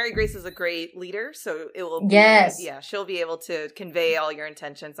 And Mary Grace is a great leader, so it will be, she'll be able to convey all your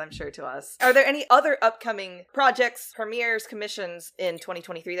intentions, I'm sure, to us. Are there any other upcoming projects, premieres, commissions in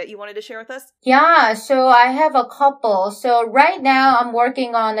 2023 that you wanted to share with us? Yeah, so I have a couple. So right now I'm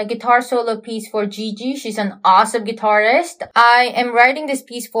working on a guitar solo piece for Gigi. She's an awesome guitarist. I am writing this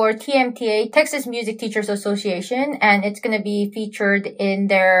piece for TMTA, Texas Music Teachers Association, and it's going to be featured in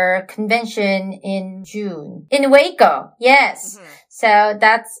their convention in June. In Waco. Yes. So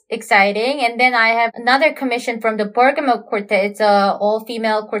that's exciting. And then I have another commission from the Bergamo Quartet. It's a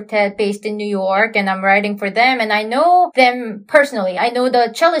all-female quartet based in New York, and I'm writing for them. And I know them personally. I know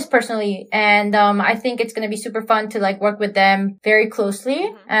the cellist personally. And I think it's going to be super fun to like work with them very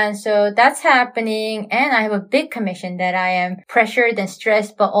closely. And so that's happening. And I have a big commission that I am pressured and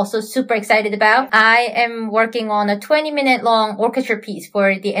stressed, but also super excited about. I am working on a 20-minute long orchestra piece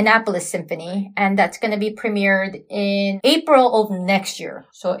for the Annapolis Symphony. And that's going to be premiered in April of next year.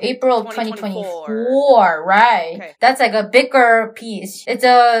 So April of 2024, right? Okay. That's like a bigger piece. It's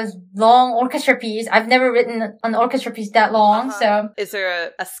a long orchestra piece. I've never written an orchestra piece that long. So is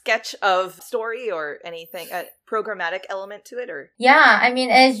there a sketch of story or anything, a programmatic element to it, or? Yeah, I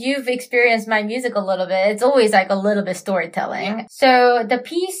mean, as you've experienced my music a little bit, it's always like a little bit storytelling. Yeah. So the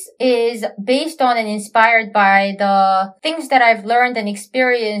piece is based on and inspired by the things that I've learned and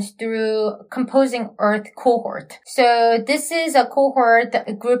experienced through Composing Earth cohort. So this is a cohort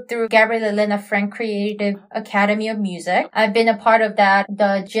group through Gabrielle Elena Frank Creative Academy of Music. I've been a part of that,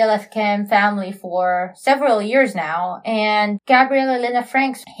 the GLF Chem family, for several years now. And Gabrielle Elena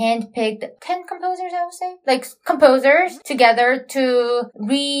Frank's handpicked 10 composers, I would say. Like composers together to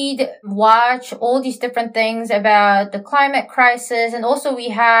read, watch all these different things about the climate crisis. And also we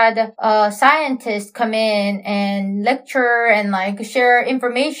had scientists come in and lecture and like share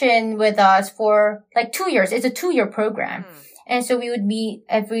information with us for like 2 years. It's a 2-year program. And so we would meet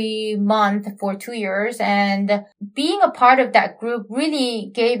every month for 2 years, and being a part of that group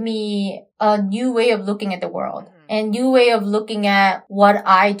really gave me a new way of looking at the world and new way of looking at what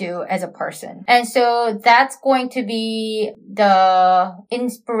I do as a person. And so that's going to be the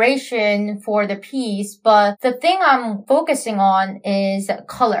inspiration for the piece. But the thing I'm focusing on is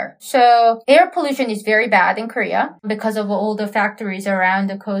color. So air pollution is very bad in Korea because of all the factories around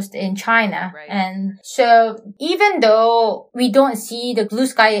the coast in China. Right. And so even though we don't see the blue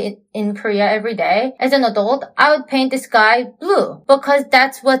sky in Korea every day, as an adult, I would paint the sky blue because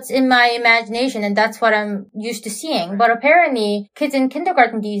that's what's in my imagination and that's what I'm used to seeing. But apparently kids in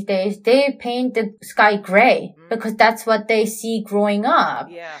kindergarten these days, they paint the sky gray because that's what they see growing up.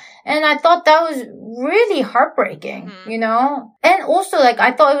 Yeah. And I thought that was really heartbreaking, you know? And also, like,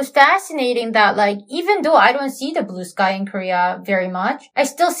 I thought it was fascinating that, like, even though I don't see the blue sky in Korea very much, I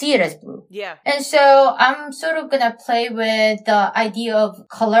still see it as blue. Yeah. And so I'm sort of gonna play with the idea of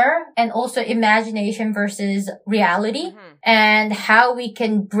color and also imagination versus reality and how we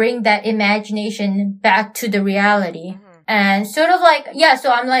can bring that imagination back to the reality. And sort of like, yeah,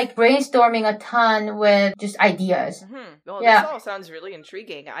 so I'm like brainstorming a ton with just ideas. Well, this all sounds really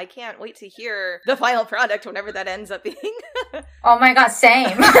intriguing. I can't wait to hear the final product whenever that ends up being. Oh my God,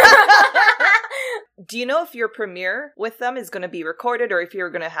 same. Do you know if your premiere with them is going to be recorded or if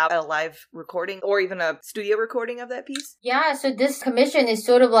you're going to have a live recording or even a studio recording of that piece? Yeah, so this commission is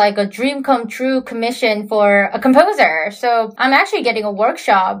sort of like a dream come true commission for a composer. So I'm actually getting a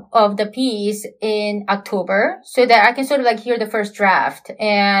workshop of the piece in October so that I can sort of like hear the first draft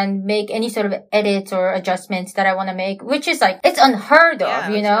and make any sort of edits or adjustments that I want to make, which is like, it's unheard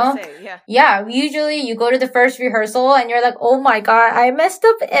of, you know? Yeah, usually you go to the first rehearsal and you're like, oh my God, I messed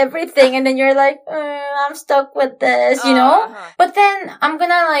up everything. And then you're like, I'm stuck with this, you know? But then I'm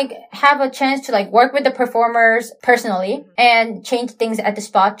gonna like have a chance to like work with the performers personally and change things at the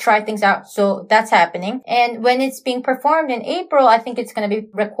spot, try things out. So that's happening. And when it's being performed in April, I think it's gonna be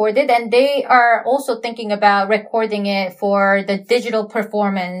recorded. And they are also thinking about recording it for the digital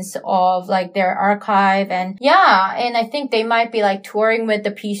performance of like their archive. And yeah, and I think they might be like touring with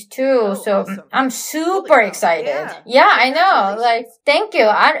the piece too. So awesome. I'm super excited. Yeah, I know. Like, thank you.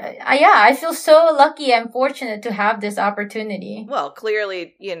 I feel so lucky and fortunate to have this opportunity. Well,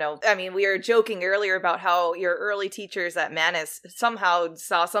 clearly, you know, I mean, we were joking earlier about how your early teachers at Mannes somehow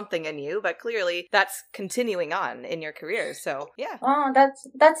saw something in you, but clearly that's continuing on in your career. So, yeah. Oh,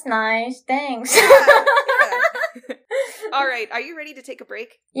 that's nice. Thanks. All right. Are you ready to take a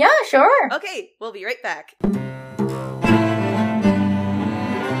break? Yeah, sure. Okay. We'll be right back.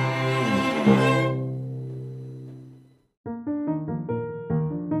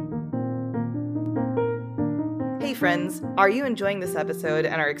 Hey friends, are you enjoying this episode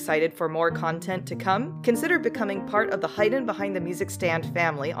and are excited for more content to come? Consider becoming part of the Hidden Behind the Music Stand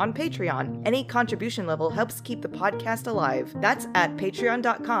family on Patreon. Any contribution level helps keep the podcast alive. That's at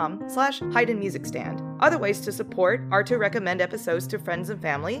patreon.com/hiddenmusicstand. Other ways to support are to recommend episodes to friends and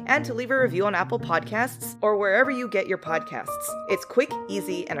family and to leave a review on Apple Podcasts or wherever you get your podcasts. It's quick,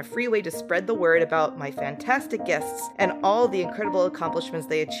 easy, and a free way to spread the word about my fantastic guests and all the incredible accomplishments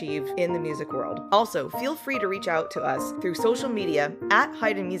they achieve in the music world. Also, feel free to reach out to us through social media at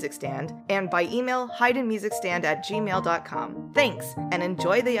Hidden Music Stand and by email hiddenmusicstand@gmail.com. Thanks, and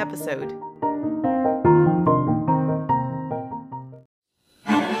enjoy the episode.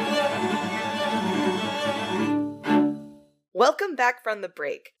 Welcome back from the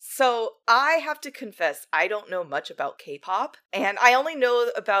break. So I have to confess, I don't know much about K-pop, and I only know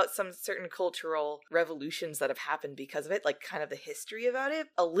about some certain cultural revolutions that have happened because of it, like kind of the history about it,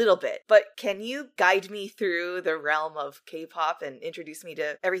 a little bit. But can you guide me through the realm of K-pop and introduce me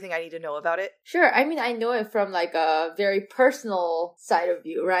to everything I need to know about it? Sure. I mean, I know it from like a very personal side of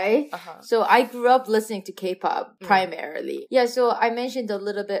view, right? So I grew up listening to K-pop primarily. Yeah, so I mentioned a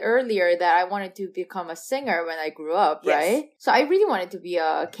little bit earlier that I wanted to become a singer when I grew up, right? So I really wanted to be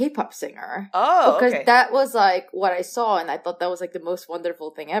a K-pop singer. Oh, because that was like what I saw and I thought that was like the most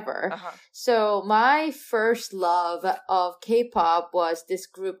wonderful thing ever. So my first love of K-pop was this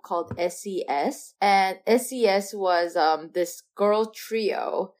group called SES. And SES was this girl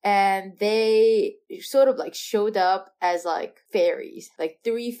trio and they sort of like showed up as like fairies, like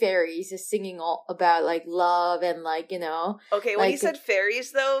 3 fairies singing all about like love and like, you know. Okay, when like, you said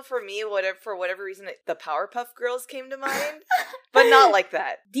fairies though, for me, for whatever reason, the Powerpuff Girls came to mind, but not like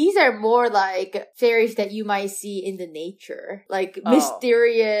that. These are more like fairies that you might see in the nature, like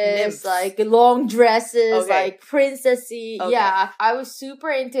mysterious, nymphs. like long dresses, Okay. like princessy. Okay. Yeah, I was super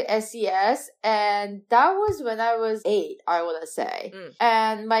into SES, and that was when I was 8, I want to say.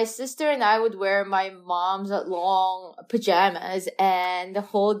 And my sister and I would wear my mom's long pajamas and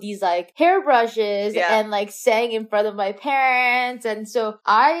hold these like hairbrushes and like sang in front of my parents. And so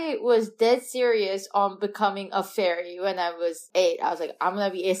I was dead serious on becoming a fairy when I was 8. I was like, I'm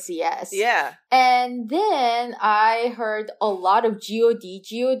gonna be SES. Yeah. And then I heard a lot of G.O.D.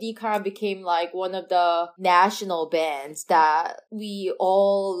 G.O.D. kind of became like one of the national bands that we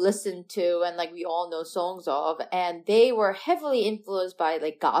all listened to and like we all know songs of. And they were heavily influenced by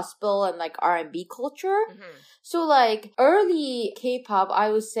like gospel and like R&B culture. So like early K-pop,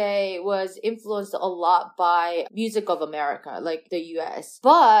 I would say, was influenced a lot by Music of America, like the US.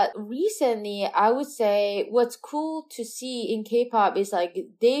 But recently, I would say what's cool to see in K-pop is like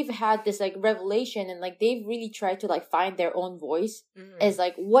they've had this like revelation and like they've really tried to like find their own voice as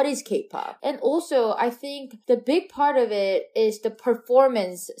like what is K-pop. And also I think the big part of it is the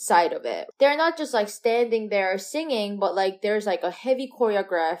performance side of it. They're not just like standing there singing, but like there's like a heavy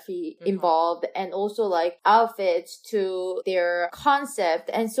choreography involved and also like outfits to their concept.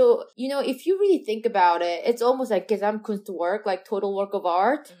 And so, you know, if you really think about it, it's almost like Gesamtkunstwerk, like total work of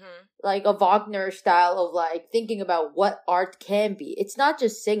art. Like a Wagner style of like thinking about what art can be. It's not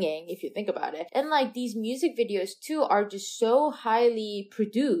just singing if you think about it. And like these music videos too are just so highly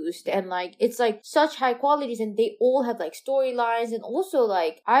produced and like it's like such high qualities and they all have like storylines. And also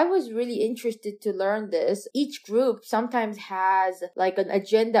like I was really interested to learn this. Each group sometimes has like an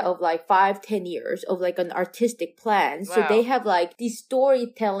agenda of like 5-10 years of like an artistic plan. Wow. So they have like this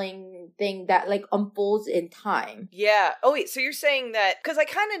storytelling thing that like unfolds in time. Yeah. Oh wait, so you're saying that, because I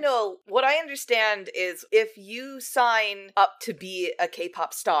kind of know, what I understand is if you sign up to be a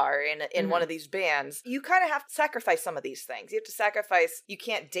K-pop star in one of these bands, you kind of have to sacrifice some of these things. You have to sacrifice, you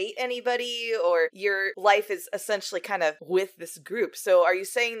can't date anybody, or your life is essentially kind of with this group. So are you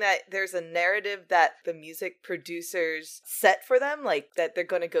saying that there's a narrative that the music producers set for them, like that they're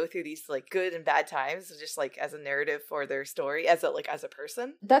going to go through these like good and bad times, just like as a narrative for their story as a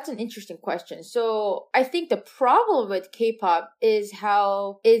person? That's an interesting question. So I think the problem with K-pop is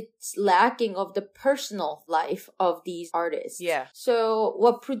how it's lacking of the personal life of these artists. Yeah. So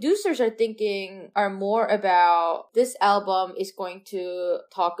what producers are thinking are more about this album is going to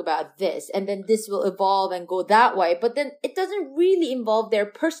talk about this and then this will evolve and go that way. But then it doesn't really involve their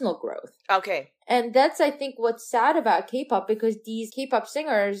personal growth. Okay. And that's, I think, what's sad about K-pop because these K-pop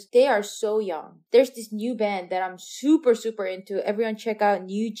singers, they are so young. There's this new band that I'm super, super into. Everyone check out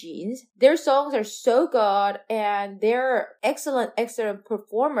New Jeans. Their songs are so good and they're excellent, excellent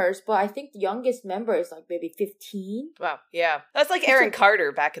performers. But I think the youngest member is like maybe 15. Wow. Yeah. That's like Aaron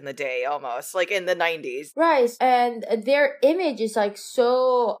Carter back in the day, almost, like in the 90s. Right. And their image is like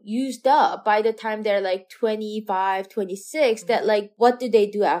so used up by the time they're like 25, 26 that like, what do they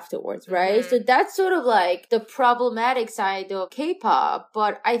do afterwards, right? So that's sort of like the problematic side of K-pop.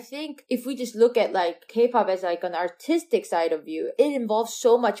 But I think if we just look at like K-pop as like an artistic side of view, it involves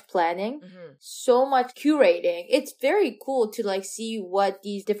so much planning, so much curating. It's very cool to like see what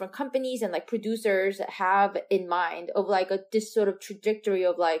these different companies and like producers have in mind of like this sort of trajectory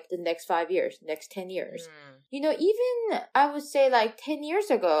of like the next 5 years, next 10 years. You know, even I would say like 10 years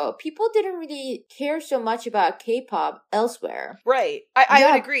ago, people didn't really care so much about K-pop elsewhere. Right. I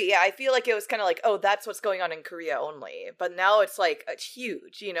would agree. Yeah, I feel like it was kind of like, oh, that's what's going on in Korea only. But now it's like, it's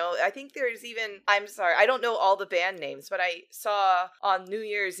huge, you know? I think there's even, I'm sorry, I don't know all the band names, but I saw on New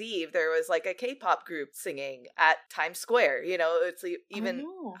Year's Eve, there was like a K-pop group singing at Times Square, you know? It's even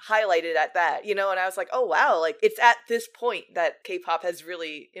highlighted at that, you know? And I was like, oh, wow, like it's at this point that K-pop has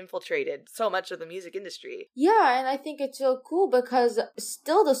really infiltrated so much of the music industry. Yeah, and I think it's so cool because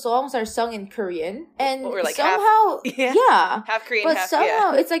still the songs are sung in Korean and or like somehow, half Korean, but half,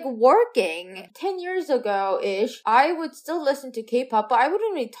 somehow it's like working. 10 years ago-ish, I would still listen to K-pop, but I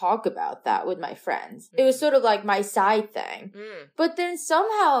wouldn't really talk about that with my friends. It was sort of like my side thing. But then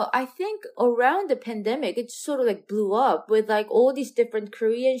somehow, I think around the pandemic, it sort of like blew up with like all these different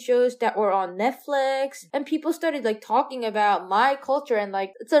Korean shows that were on Netflix, and people started like talking about my culture and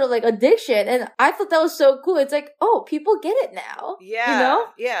like sort of like addiction, and I thought that was so cool cool. It's like, oh, people get it now. Yeah. You know?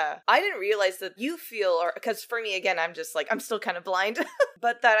 Yeah. I didn't realize that you feel, or because for me, again, I'm just like, I'm still kind of blind,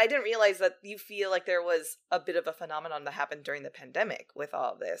 but that I didn't realize that you feel like there was a bit of a phenomenon that happened during the pandemic with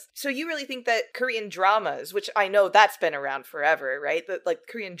all of this. So you really think that Korean dramas, which I know that's been around forever, right? That like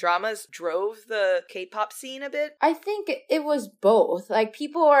Korean dramas drove the K-pop scene a bit? I think it was both. Like,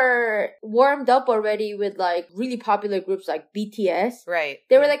 people are warmed up already with like really popular groups like BTS. Right.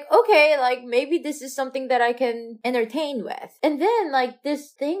 They were like, okay, like maybe this is something that I can entertain with. And then like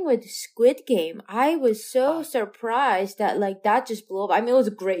this thing with Squid Game, I was so surprised that like that just blew up. I mean, it was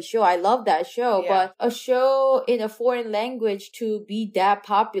a great show. I love that show, but a show in a foreign language to be that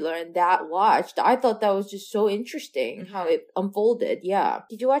popular and that watched, I thought that was just so interesting how it unfolded. Yeah.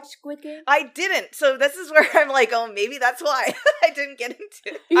 Did you watch Squid Game? I didn't. So this is where I'm like, oh, maybe that's why I didn't get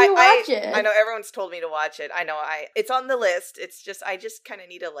into it. You watch it. I know everyone's told me to watch it. I know it's on the list. It's just, I just kind of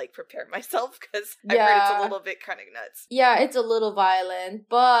need to like prepare myself because I've heard it's a little bit kind of nuts. Yeah, it's a little violent,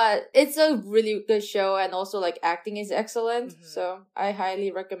 but it's a really good show, and also like acting is excellent. So I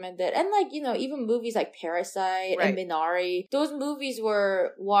highly recommend it. And like, you know, even movies like Parasite and Minari, those movies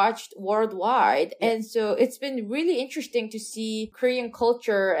were watched worldwide. And so it's been really interesting to see Korean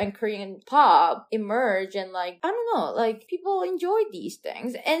culture and Korean pop emerge, and like, I don't know, like people enjoy these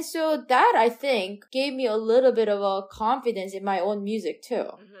things. And so that, I think, gave me a little bit of a confidence in my own music too.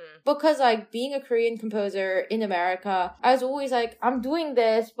 Because like being a Korean composer in America, I was always like, I'm doing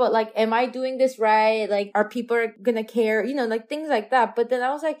this, but like, am I doing this right? Like, are people gonna care? You know, like things like that. But then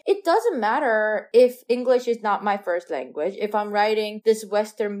I was like, it doesn't matter if English is not my first language. If I'm writing this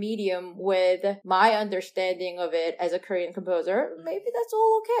Western medium with my understanding of it as a Korean composer, maybe that's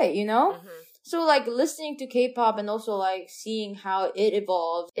all okay, you know? So like listening to K-pop and also like seeing how it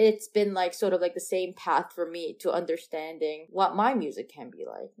evolves, it's been like sort of like the same path for me to understanding what my music can be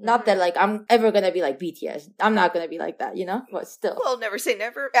like. Not that like I'm ever gonna be like BTS. I'm not gonna be like that, you know? But still. Well, never say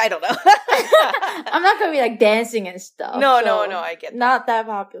never. I don't know. I'm not gonna be like dancing and stuff. No, I get that. Not that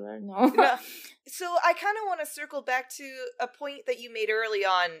popular, no. So I kind of want to circle back to a point that you made early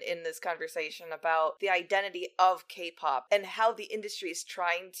on in this conversation about the identity of K-pop and how the industry is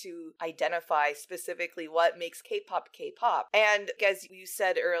trying to identify specifically what makes K-pop K-pop. And as you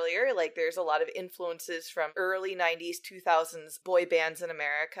said earlier, like there's a lot of influences from early 90s, 2000s boy bands in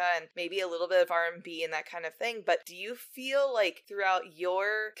America and maybe a little bit of R&B and that kind of thing. But do you feel like throughout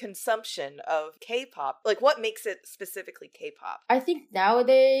your consumption of K-pop, like what makes it specifically K-pop? I think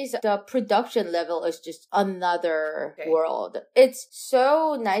nowadays the production level is just another world. It's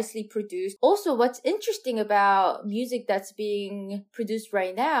so nicely produced. Also, what's interesting about music that's being produced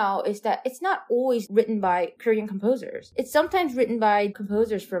right now is that it's not always written by Korean composers. It's sometimes written by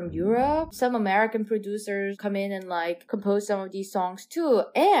composers from Europe. Some American producers come in and like compose some of these songs too.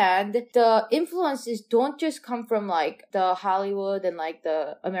 And the influences don't just come from like the Hollywood and like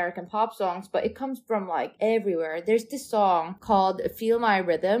the American pop songs, but it comes from like everywhere. There's this song called Feel My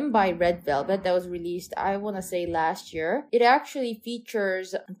Rhythm by Red Velvet that was released, I want to say last year. It actually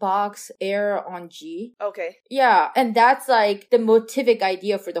features Bach's Air on G. Okay. Yeah, and that's like the motivic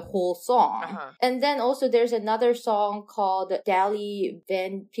idea for the whole song. And then also there's another song called Dali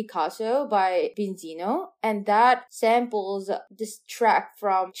Van Picasso by Benzino, and that samples this track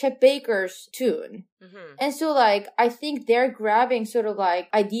from Chet Baker's tune. And so like, I think they're grabbing sort of like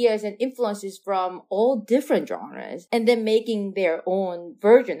ideas and influences from all different genres and then making their own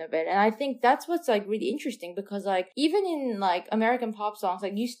version of it. And I think that's what's like really interesting, because like even in like American pop songs,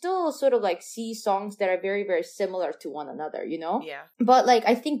 like you still sort of like see songs that are very, very similar to one another, you know? Yeah. But like,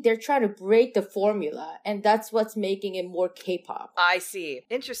 I think they're trying to break the formula, and that's what's making it more K-pop. I see.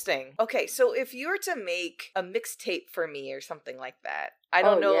 Interesting. Okay, so if you were to make a mixtape for me or something like that, I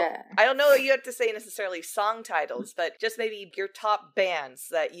don't know. Yeah. I don't know what you have to say necessarily song titles, but just maybe your top bands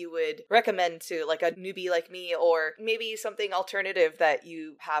that you would recommend to like a newbie like me, or maybe something alternative that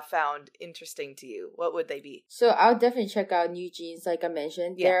you have found interesting to you. What would they be? So I'll definitely check out New Jeans, like I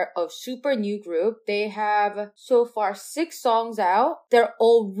mentioned. Yeah. They're a super new group. They have so far 6 songs out. They're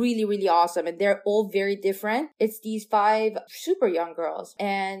all really, really awesome, and they're all very different. It's these 5 super young girls,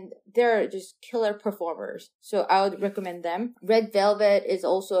 and they're just killer performers. So I would recommend them. Red Velvet is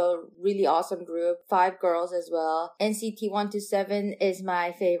also a really awesome group. 5 girls as well. NCT 127 is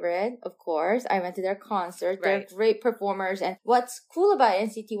my favorite, of course. I went to their concert. They're great performers. And what's cool about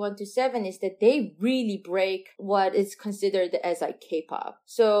NCT 127 is that they really break what is considered as like K-pop.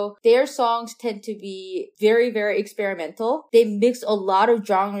 So their songs tend to be very, very experimental. They mix a lot of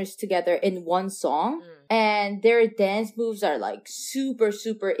genres together in one song. And their dance moves are like super,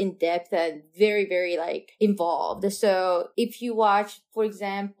 super in depth and very, very like involved. So if you watch, for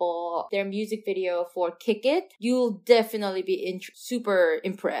example, their music video for Kick It, you'll definitely be super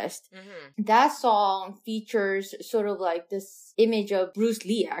impressed. That song features sort of like this image of Bruce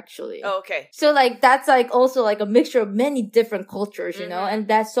Lee, actually. Oh, okay. So like that's like also like a mixture of many different cultures, you know, and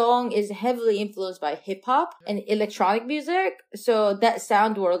that song is heavily influenced by hip hop and electronic music. So that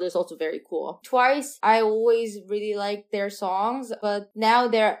sound world is also very cool. Twice, I always really liked their songs, but now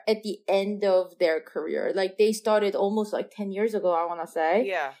they're at the end of their career. Like they started almost like 10 years ago, I want to say.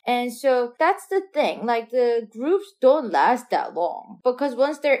 Yeah. And so that's the thing. Like the groups don't last that long because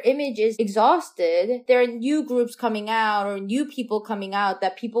once their image is exhausted, there are new groups coming out or new people coming out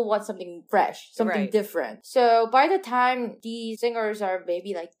that people want something fresh, something different. So by the time these singers are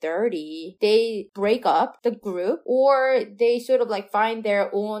maybe like 30, they break up the group or they sort of like find their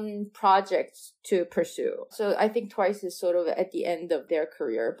own projects to pursue. So I think Twice is sort of at the end of their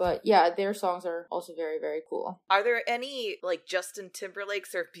career. But yeah, their songs are also very, very cool. Are there any like Justin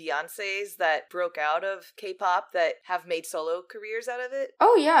Timberlakes or Beyonce's that broke out of K-pop that have made solo careers out of it?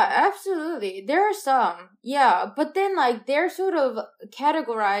 Oh yeah, absolutely. There are some. Yeah, but then like they're sort of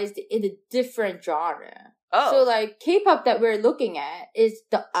categorized in a different genre. Oh. So like K-pop that we're looking at is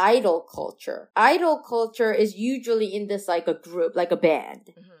the idol culture. Idol culture is usually in this like a group, like a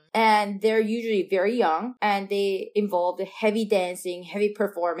band. And they're usually very young and they involve heavy dancing, heavy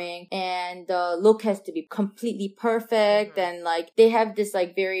performing, and the look has to be completely perfect and like they have this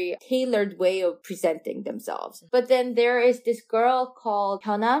like very tailored way of presenting themselves. But then there is this girl called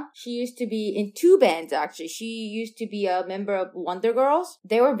Hyuna. She used to be in two bands actually. She used to be a member of Wonder Girls.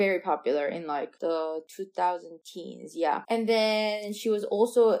 They were very popular in like the 2000 teens, yeah. And then she was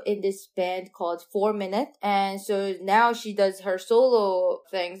also in this band called 4 Minute. And so now she does her solo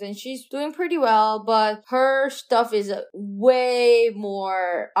things and she's doing pretty well, but her stuff is way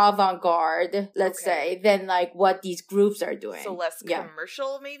more avant-garde, let's say, than like what these groups are doing. So less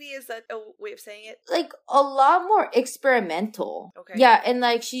commercial, maybe? Is that a way of saying it? Like a lot more experimental. Okay. Yeah, and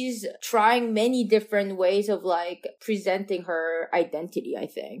like she's trying many different ways of like presenting her identity, I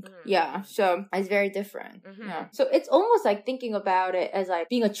think. Yeah, so it's very different. Yeah. So it's almost like thinking about it as like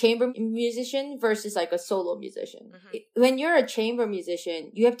being a chamber musician versus like a solo musician. When you're a chamber musician,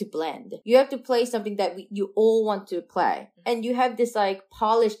 you have to blend. You have to play something that you all want to play. And you have this like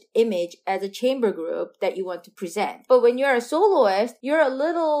polished image as a chamber group that you want to present. But when you're a soloist, you're a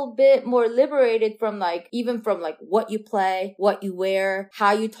little bit more liberated from like, even from like what you play, what you wear,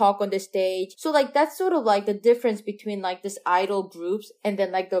 how you talk on the stage. So like that's sort of like the difference between like this idol groups and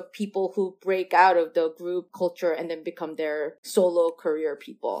then like the people who break out of the group culture and then become their solo career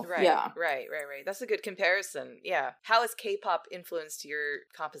people. Right. Yeah. Right. That's a good comparison. Yeah. How has K-pop influenced your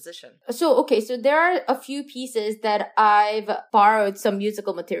composition? So there are a few pieces that I've borrowed some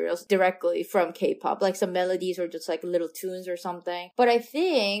musical materials directly from K-pop, like some melodies or just like little tunes or something. But I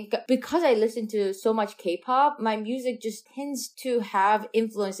think because I listen to so much K-pop, my music just tends to have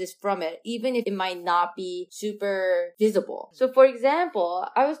influences from it, even if it might not be super visible. So for example,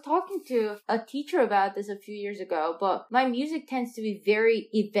 I was talking to a teacher about this a few years ago, but my music tends to be very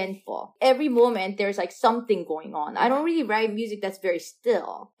eventful. Every moment there's like something going on. I don't really write music that's very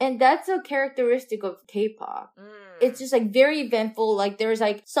still. And that's a characteristic of K-pop. It's just like very eventful. Like there's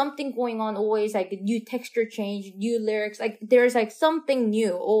like something going on always, like a new texture change, new lyrics. Like there's like something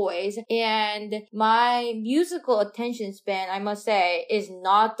new always. And my musical attention span, I must say, is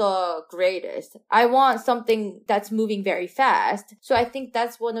not the greatest. I want something that's moving very fast. So I think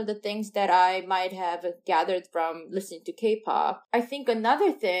that's one of the things that I might have gathered from listening to K-pop. I think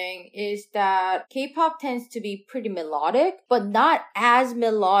another thing is that K-pop tends to be pretty melodic, but not as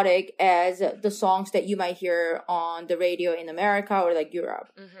melodic as the songs that you might hear on the radio in America or like Europe.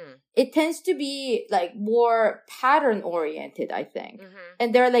 It tends to be like more pattern oriented, I think.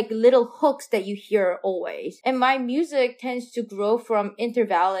 And there are like little hooks that you hear always. And my music tends to grow from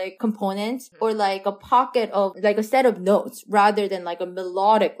intervallic components or like a pocket of like a set of notes rather than like a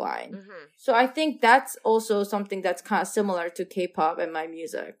melodic line. So I think that's also something that's kind of similar to K-pop and my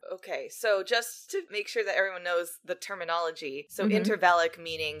music. Okay, so just to make sure that everyone knows the terminology, so intervallic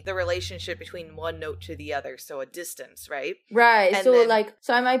meaning the relationship between one note to the other, so a distance, right? Right. And so then, like,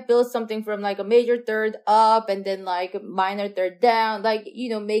 so I might build something from like a major third up and then like a minor third down, like, you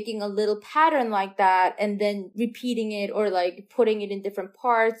know, making a little pattern like that and then repeating it or like putting it in different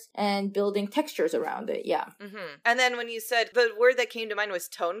parts and building textures around it. Yeah. And then when you said, the word that came to mind was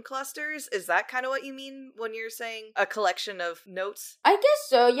tone clusters, Is that kind of what you mean when you're saying a collection of notes? I guess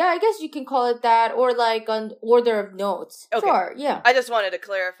so. Yeah, I guess you can call it that, or like an order of notes. Okay. Sure, yeah. I just wanted to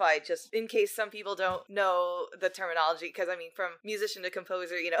clarify, just in case some people don't know the terminology, because I mean, from musician to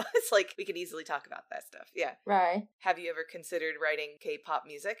composer, you know, it's like we could easily talk about that stuff. Yeah. Right. Have you ever considered writing K-pop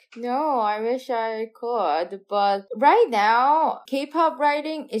music? No, I wish I could, but right now, K-pop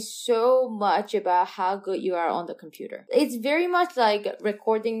writing is so much about how good you are on the computer. It's very much like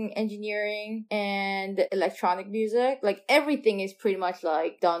recording engineering and electronic music. Like everything is pretty much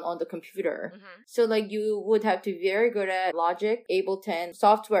like done on the computer. Mm-hmm. So like you would have to be very good at Logic, Ableton,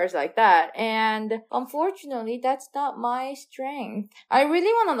 softwares like that. And unfortunately, that's not my strength. I really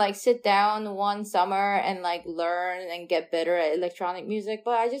want to like sit down one summer and like learn and get better at electronic music,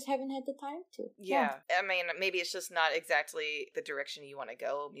 but I just haven't had the time to. Yeah. I mean, maybe it's just not exactly the direction you want to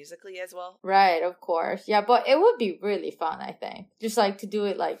go musically as well. Right, of course. Yeah, but it would be really fun, I think. Just like to do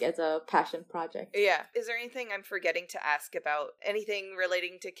it like as a passion project. Yeah. Is there anything I'm forgetting to ask about? Anything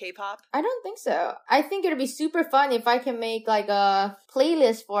relating to K-pop? I don't think so. I think it'd be super fun if I can make like a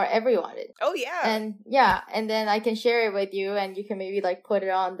playlist for everyone. Oh, yeah. And then I can share it with you and you can maybe like put it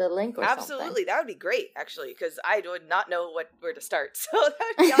on the link or something. Absolutely. That would be great, actually, because I would not know where to start. So that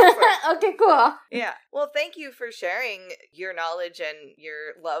would be awesome. Okay, cool. Yeah. Well, thank you for sharing your knowledge and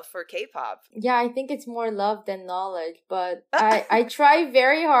your love for K-pop. Yeah, I think it's more love than knowledge, but I try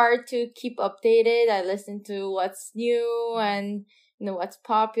very hard to keep updated. I listen to what's new and you know what's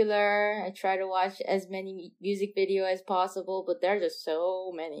popular. I try to watch as many music videos as possible, but there are just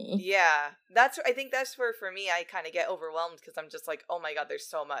so many. Yeah, I think that's where for me I kind of get overwhelmed because I'm just like, oh my god, there's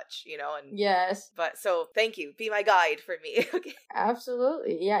so much, you know. And yes, but so thank you. Be my guide for me. Okay.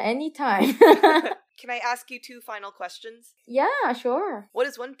 Absolutely. Yeah, anytime. Can I ask you 2 final questions? Yeah, sure. What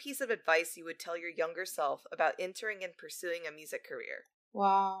is one piece of advice you would tell your younger self about entering and pursuing a music career?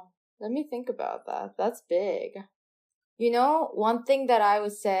 Wow. Let me think about that. That's big. You know, one thing that I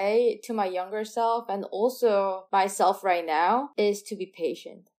would say to my younger self and also myself right now is to be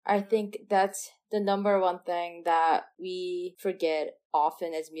patient. I think that's the number one thing that we forget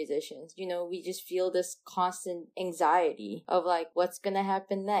often as musicians. You know, we just feel this constant anxiety of like, what's gonna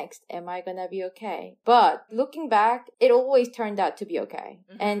happen next? Am I gonna be okay? But looking back, it always turned out to be okay.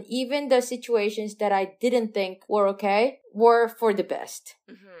 Mm-hmm. And even the situations that I didn't think were okay were for the best.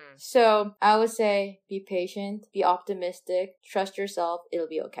 Mm-hmm. So I would say be patient, be optimistic, trust yourself, it'll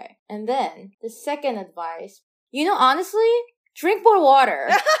be okay. And then the second advice, you know, honestly, drink more water.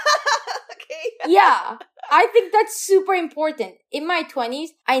 Okay. Yeah. I think that's super important. In my 20s,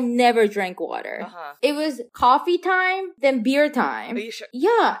 I never drank water. Uh-huh. It was coffee time, then beer time. Are you sure?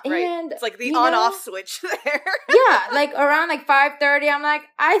 Yeah. Right. And it's like the on-off switch there. Yeah. Like around like 5:30, I'm like,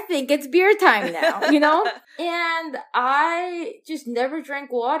 I think it's beer time now, you know? And I just never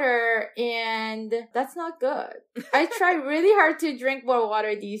drank water and that's not good. I try really hard to drink more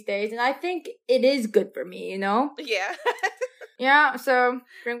water these days and I think it is good for me, you know? Yeah. Yeah, so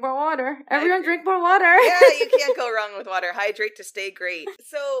drink more water. Everyone drink more water. Yeah, you can't go wrong with water. Hydrate to stay great.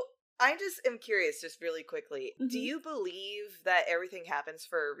 So I just am curious, just really quickly. Mm-hmm. Do you believe that everything happens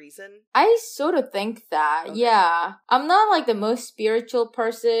for a reason? I sort of think that, okay. Yeah. I'm not like the most spiritual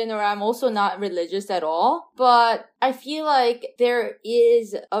person or I'm also not religious at all. But I feel like there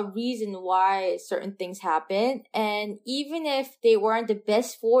is a reason why certain things happen. And even if they weren't the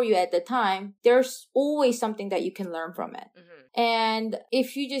best for you at the time, there's always something that you can learn from it. Mm-hmm. And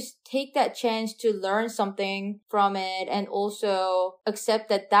if you just take that chance to learn something from it and also accept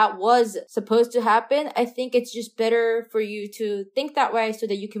that that was supposed to happen, I think it's just better for you to think that way so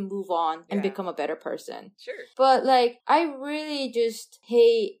that you can move on and become a better person. Sure. But like, I really just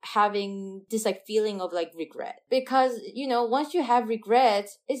hate having this like feeling of like regret because, you know, once you have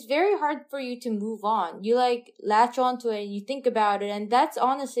regrets, it's very hard for you to move on. You like latch onto it and you think about it. And that's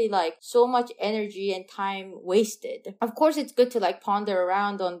honestly like so much energy and time wasted. Of course, it's good to like ponder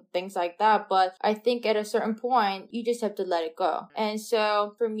around on things like that, but I think at a certain point you just have to let it go. And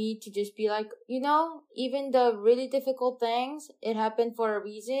so for me to just be like, you know, even the really difficult things, it happened for a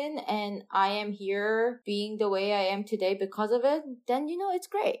reason and I am here being the way I am today because of it, then you know it's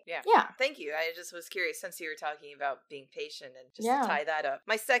great. Yeah. Thank you. I just was curious since you were talking about being patient and just to tie that up.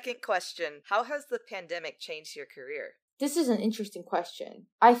 My second question, how has the pandemic changed your career? This is an interesting question.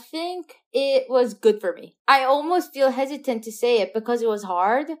 I think it was good for me. I almost feel hesitant to say it because it was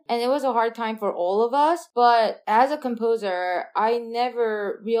hard and it was a hard time for all of us. But as a composer, I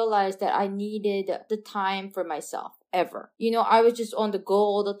never realized that I needed the time for myself. ever. You know, I was just on the go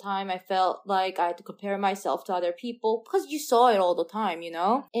all the time. I felt like I had to compare myself to other people because you saw it all the time, you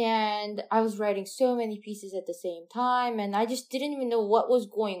know? And I was writing so many pieces at the same time, and I just didn't even know what was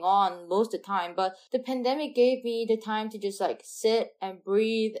going on most of the time. But the pandemic gave me the time to just like sit and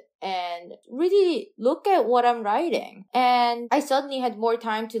breathe and really look at what I'm writing. And I suddenly had more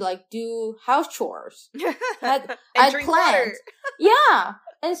time to like do house chores. And drink water. Yeah.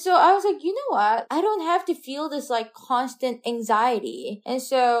 And so I was like, you know what? I don't have to feel this like constant anxiety. And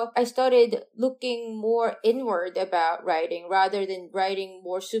so I started looking more inward about writing rather than writing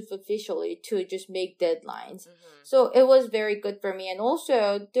more superficially to just make deadlines. So it was very good for me. And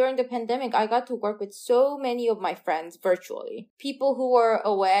also during the pandemic, I got to work with so many of my friends virtually. People who were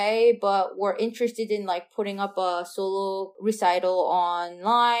away but were interested in like putting up a solo recital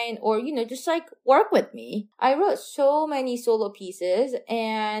online or, you know, just like work with me. I wrote so many solo pieces,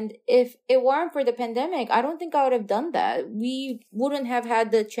 and if it weren't for the pandemic, I don't think I would have done that. We wouldn't have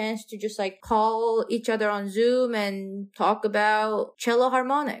had the chance to just like call each other on Zoom and talk about cello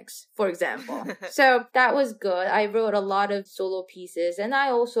harmonics, for example. So that was good. I wrote a lot of solo pieces, and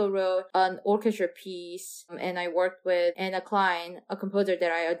I also wrote an orchestra piece, and I worked with Anna Klein, a composer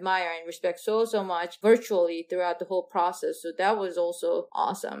that I admire and respect so much, virtually throughout the whole process. So that was also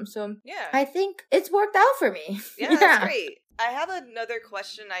awesome. So yeah, I think it's worked out for me. Yeah, that's great. I have another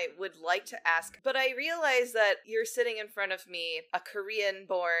question I would like to ask, but I realize that you're sitting in front of me, a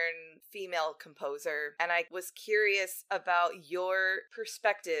Korean-born female composer, and I was curious about your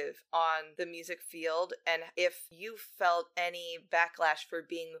perspective on the music field and if you felt any backlash for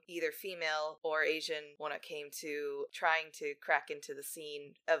being either female or Asian when it came to trying to crack into the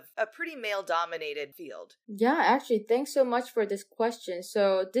scene of a pretty male-dominated field. Yeah, actually, thanks so much for this question.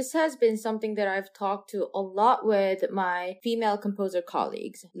 So this has been something that I've talked to a lot with my female composer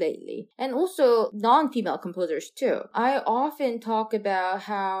colleagues lately, and also non-female composers too. I often talk about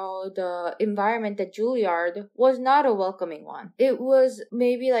how the environment at Juilliard was not a welcoming one. It was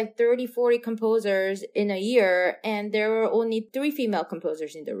maybe like 30-40 composers in a year, and there were only 3 female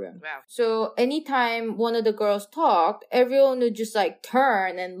composers in the room. Wow. So anytime one of the girls talked, everyone would just like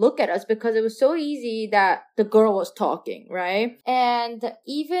turn and look at us because it was so easy that the girl was talking, right? And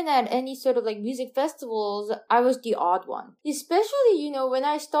even at any sort of like music festivals, I was the odd one. Especially, you know, when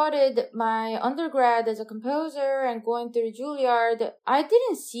I started my undergrad as a composer and going through Juilliard, I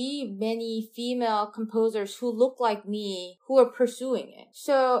didn't see many female composers who looked like me who were pursuing it.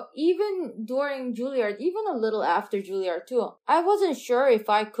 So even during Juilliard, even a little after Juilliard too, I wasn't sure if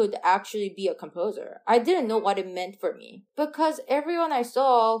I could actually be a composer. I didn't know what it meant for me because everyone I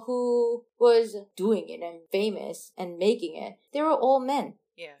saw who was doing it and famous and making it, they were all men.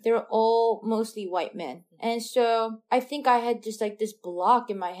 Yeah. They were all mostly white men. And so I think I had just like this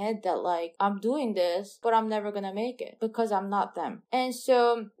block in my head that like, I'm doing this, but I'm never gonna make it because I'm not them. And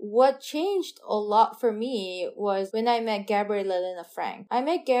so what changed a lot for me was when I met Gabrielle Elena Frank. I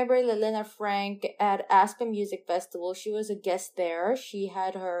met Gabrielle Elena Frank at Aspen Music Festival. She was a guest there. She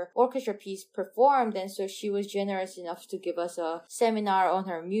had her orchestra piece performed, and so she was generous enough to give us a seminar on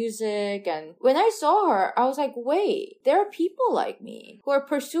her music. And when I saw her, I was like, wait, there are people like me who are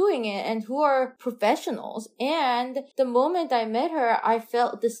pursuing it and who are professionals. And the moment I met her, I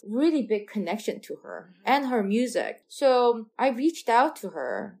felt this really big connection to her and her music. So I reached out to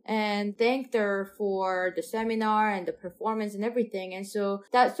her and thanked her for the seminar and the performance and everything. And so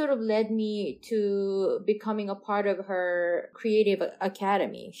that sort of led me to becoming a part of her creative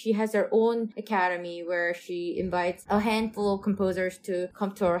academy. She has her own academy where she invites a handful of composers to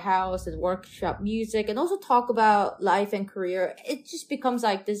come to her house and workshop music and also talk about life and career. It just becomes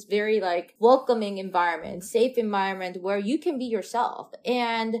like this very like welcoming environment, safe environment where you can be yourself.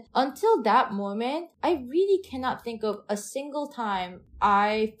 And until that moment, I really cannot think of a single time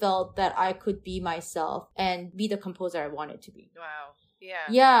I felt that I could be myself and be the composer I wanted to be. Wow. Yeah.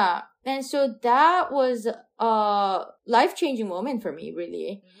 Yeah. And so that was a life-changing moment for me,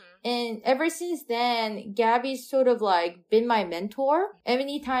 really. And ever since then, Gabby's sort of like been my mentor.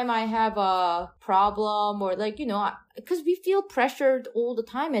 Anytime I have a problem or like, you know, because we feel pressured all the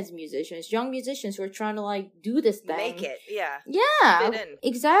time as musicians, young musicians who are trying to like do this thing. Make it, yeah. Yeah, fit in.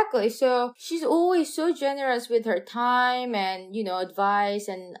 Exactly. So she's always so generous with her time and, you know, advice.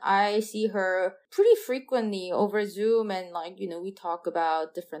 And I see her pretty frequently over Zoom and like, you know, we talk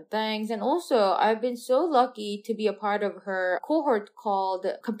about different things. And also I've been so lucky to be a part of her cohort called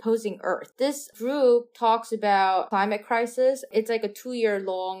Composing Earth. This group talks about climate crisis. It's like a 2-year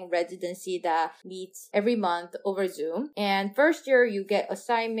long residency that meets every month over Zoom. Zoom. And first year, you get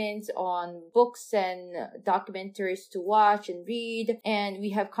assignments on books and documentaries to watch and read, and we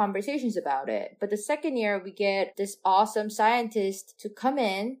have conversations about it. But the second year, we get this awesome scientist to come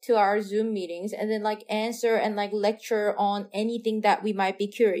in to our Zoom meetings and then like answer and like lecture on anything that we might be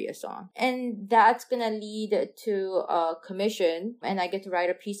curious on. And that's gonna lead to a commission, and I get to write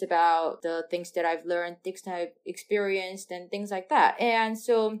a piece about the things that I've learned, things that I've experienced, and things like that. And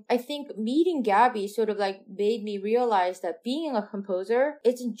so I think meeting Gabby sort of like made me realize that being a composer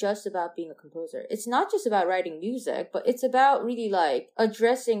isn't just about being a composer. It's not just about writing music, but it's about really like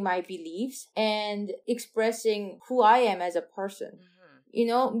addressing my beliefs and expressing who I am as a person. You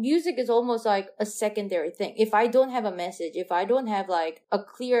know, music is almost like a secondary thing. If I don't have a message, if I don't have like a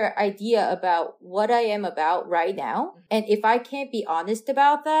clear idea about what I am about right now, and if I can't be honest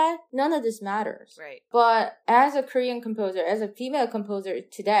about that, none of this matters. Right. But as a Korean composer, as a female composer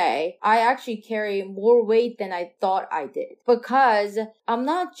today, I actually carry more weight than I thought I did, because I'm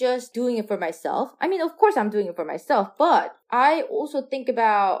not just doing it for myself. I mean, of course I'm doing it for myself, but I also think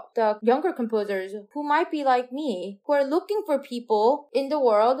about the younger composers who might be like me, who are looking for people in the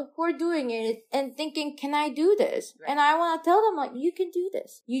world who are doing it and thinking, can I do this? Right. And I want to tell them, like, you can do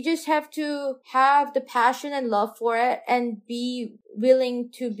this. You just have to have the passion and love for it and be willing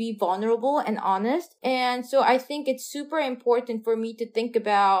to be vulnerable and honest. And so I think it's super important for me to think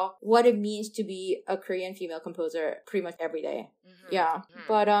about what it means to be a Korean female composer pretty much every day. Yeah.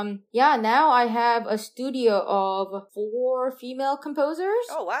 But now I have a studio of 4 female composers.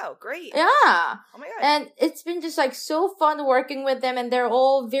 Oh wow, great. Yeah. Oh my god. And it's been just like so fun working with them, and they're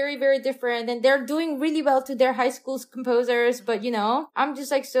all very, very different, and they're doing really well to their high school composers. But you know, I'm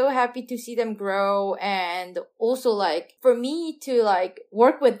just like so happy to see them grow, and also like for me to like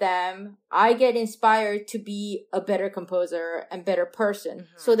work with them, I get inspired to be a better composer and better person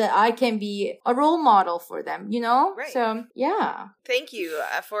so that I can be a role model for them, you know? Right. So, yeah. Thank you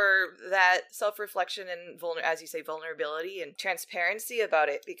for that self-reflection and, as you say, vulnerability and transparency about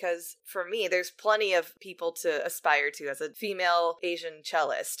it, because for me, there's plenty of people to aspire to as a female Asian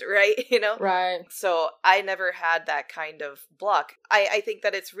cellist, right? You know? Right. So I never had that kind of block. I think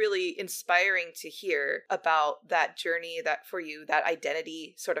that it's really inspiring to hear about that journey, that for you, that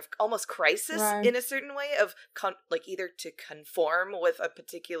identity sort of almost crisis in a certain way of like either to conform with a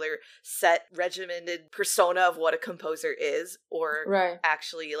particular set regimented persona of what a composer is, or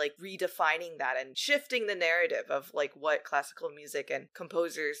actually like redefining that and shifting the narrative of like what classical music and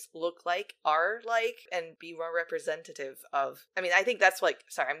composers look like, are like, and be more representative of. I mean, I think that's like,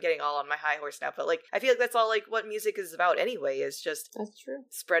 sorry, I'm getting all on my high horse now, but like I feel like that's all like what music is about anyway, is just that's true,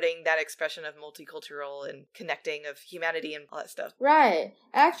 spreading that expression of multicultural and connecting of humanity and all that stuff. Right.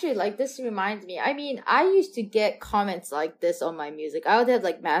 Actually, like this reminds me, I mean, I used to get comments like this on my music. I would have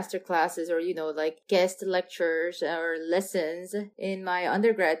like master classes or, you know, like guest lectures or lessons in my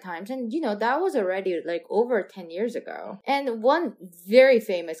undergrad times. And, you know, that was already like over 10 years ago. And one very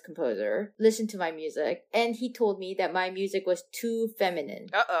famous composer listened to my music and he told me that my music was too feminine.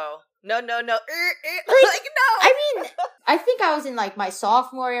 Uh-oh. No. Like, no. I mean, I think I was in like my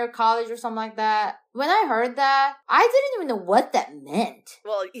sophomore year of college or something like that. When I heard that, I didn't even know what that meant.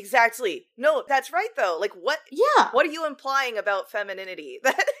 Well, exactly. No, that's right though. Like what? Yeah. What are you implying about femininity?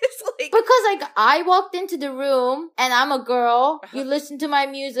 That is like... Because like I walked into the room and I'm a girl, you listen to my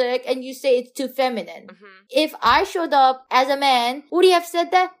music and you say it's too feminine. If I showed up as a man, would he have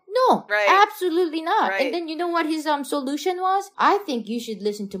said that? No, absolutely not. Right. And then you know what his solution was? I think you should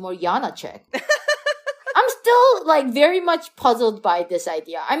listen to more Janacek. I'm still like very much puzzled by this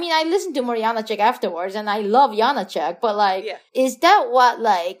idea. I mean, I listened to more Janacek afterwards and I love Janacek, but like, is that what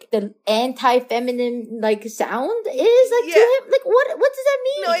like the anti-feminine like sound is like to him? Like what does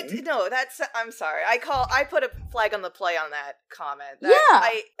that mean? No, that's, I'm sorry. I put a flag on the play on that comment.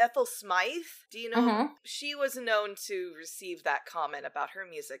 Ethel Smythe, do you know? She was known to receive that comment about her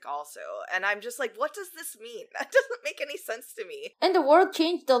music also. And I'm just like, what does this mean? That doesn't make any sense to me. And the world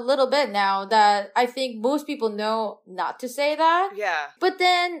changed a little bit now that I think most people know not to say that. Yeah. But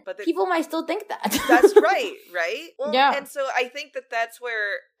then people might still think that. That's right? Well, yeah. And so I think that that's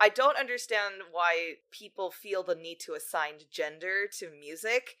where I don't understand why people feel the need to assign gender to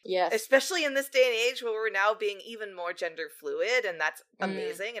music. Yes. Especially in this day and age where we're now being even more gender fluid, and that's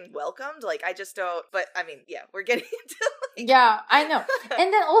amazing and welcomed. Like, I just don't, but I mean, yeah, we're getting into like... Yeah, I know.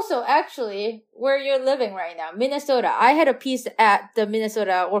 And then also, actually, where you're living right now, Minnesota, I had a piece at the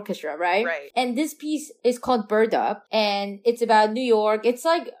Minnesota Orchestra, right? Right. And this piece piece is called Bird Up, and it's about New York. It's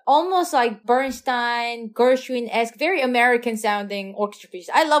like almost like Bernstein, Gershwin-esque, very American sounding orchestra piece.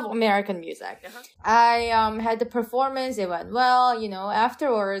 I love American music. Uh-huh. I had the performance. It went well.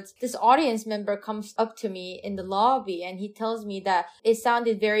 Afterwards, this audience member comes up to me in the lobby and he tells me that it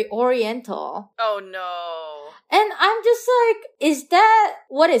sounded very oriental. Oh no. And I'm just like, is that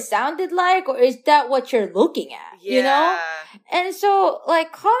what it sounded like, or is that what you're looking at? Yeah. And so,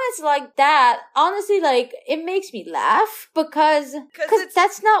 like, comments like that, honestly, like, it makes me laugh because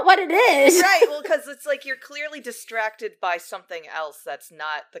that's not what it is. Right, well, because it's like you're clearly distracted by something else that's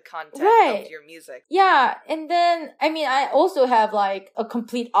not the content of your music. Yeah, and then, I mean, I also have, like, a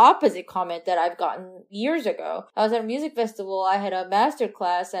complete opposite comment that I've gotten years ago. I was at a music festival, I had a master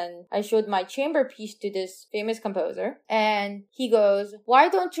class, and I showed my chamber piece to this famous composer, and he goes, "Why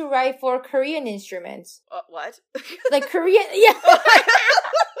don't you write for Korean instruments?" What? Like Korean, yeah. Oh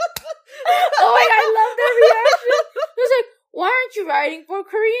my god, I love that reaction. He was like, "Why aren't you writing for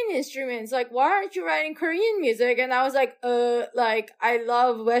Korean instruments? Like, why aren't you writing Korean music?" And I was like, I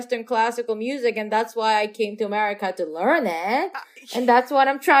love Western classical music, and that's why I came to America to learn it. And that's what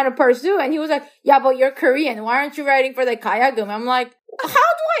I'm trying to pursue. And he was like, "Yeah, but you're Korean. Why aren't you writing for the Kayagum?" I'm like, how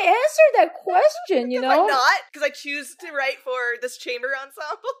do I answer that question, Why not? Because I choose to write for this chamber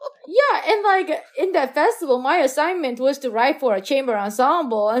ensemble? Yeah, and like, in that festival, my assignment was to write for a chamber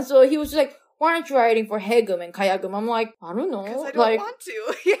ensemble. And so he was just like, "Why aren't you writing for Haegum and Kayagum?" I'm like, I don't know. Because I don't want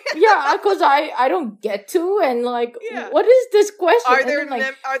to. Yeah, because I don't get to, and like, what is this question?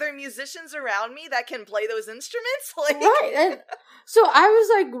 Are there musicians around me that can play those instruments? Right, and so I was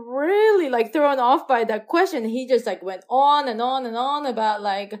like really like thrown off by that question. He just like went on and on and on about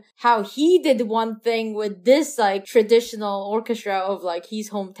like how he did one thing with this like traditional orchestra of like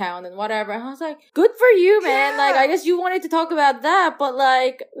his hometown and whatever. And I was like, good for you, man. Like, I guess you wanted to talk about that, but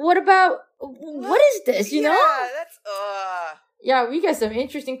like, what is this, you know? Yeah, that's, Yeah, we get some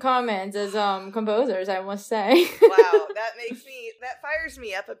interesting comments as composers, I must say. Wow, that fires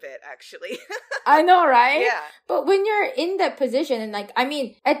me up a bit, actually. I know, right? Yeah. But when you're in that position, and like, I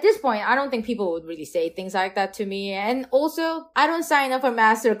mean, at this point, I don't think people would really say things like that to me. And also, I don't sign up for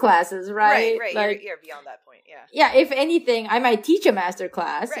master classes, right? Right. Like, you're beyond that point, yeah. Yeah, if anything, I might teach a master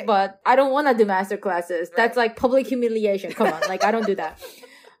class, but I don't want to do master classes. Right. That's like public humiliation. Come on, like, I don't do that.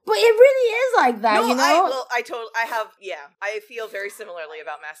 But it really is like that, you know? I feel very similarly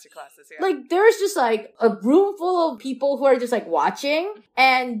about master classes, yeah. Like, there's just like a room full of people who are just like watching,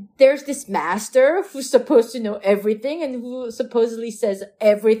 and there's this master who's supposed to know everything and who supposedly says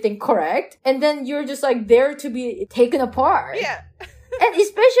everything correct, and then you're just like there to be taken apart. Yeah. And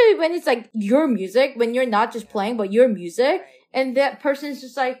especially when it's like your music, when you're not just playing, but your music. And that person's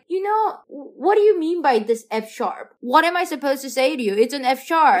just like, what do you mean by this F sharp? What am I supposed to say to you? It's an F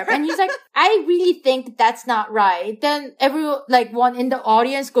sharp. And he's like, I really think that's not right. Then everyone, like, one in the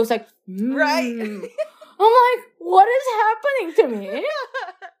audience goes like, Right. I'm like, what is happening to me?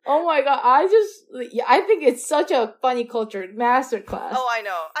 Oh my god, I think it's such a funny culture masterclass. Oh, I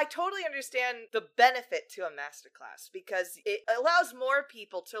know. I totally understand the benefit to a masterclass because it allows more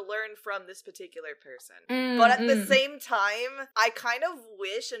people to learn from this particular person. But at the same time, I kind of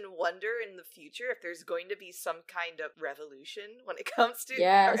wish and wonder in the future if there's going to be some kind of revolution when it comes to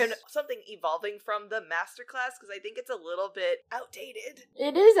and something evolving from the masterclass, because I think it's a little bit outdated.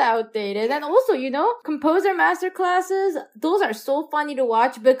 It is outdated. And also, composer masterclasses, those are so funny to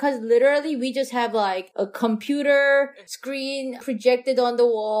watch because literally we just have like a computer screen projected on the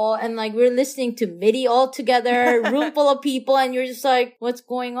wall and like we're listening to MIDI all together, room full of people, and you're just like, what's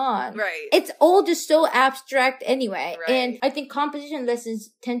going on? Right. It's all just so abstract anyway. Right. And I think composition lessons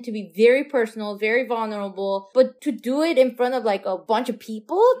tend to be very personal, very vulnerable, but to do it in front of like a bunch of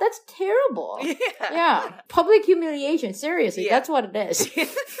people, that's terrible. Yeah. Public humiliation. Seriously, that's what it is.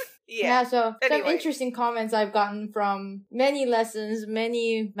 Yeah, so some interesting comments I've gotten from many lessons,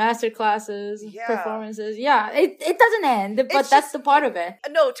 many master classes, performances. Yeah, it doesn't end, but that's the part of it.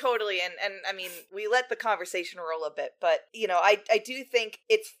 No, totally. And I mean, we let the conversation roll a bit, but, I do think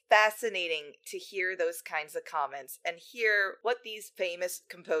it's fascinating to hear those kinds of comments and hear what these famous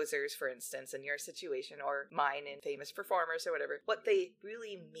composers, for instance, in your situation or mine and famous performers or whatever, what they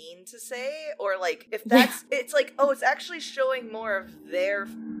really mean to say, or like, if that's, it's like, oh, it's actually showing more of their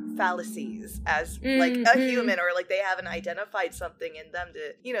fallacies as like a human, or like they haven't identified something in them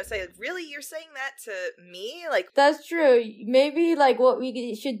to say, really, you're saying that to me? Like, that's true. Maybe like what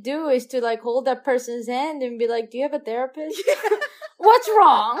we should do is to like hold that person's hand and be like, do you have a therapist? What's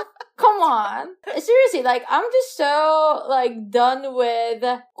wrong? Come on. Seriously, like, I'm just so, like, done with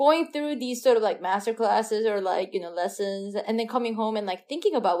going through these sort of, like, master classes or, like, lessons and then coming home and, like,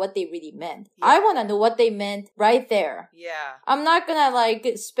 thinking about what they really meant. Yeah. I want to know what they meant right there. Yeah. I'm not gonna, like,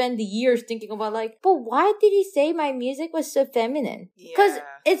 spend years thinking about, like, but why did he say my music was so feminine? Because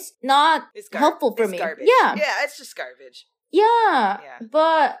it's not helpful for me. Garbage. Yeah. Yeah, it's just garbage. Yeah,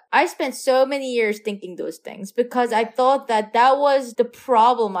 but I spent so many years thinking those things because I thought that was the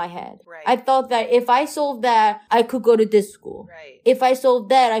problem I had. Right. I thought that if I solved that, I could go to this school. Right. If I solved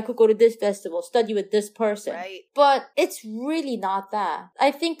that, I could go to this festival, study with this person. Right. But it's really not that.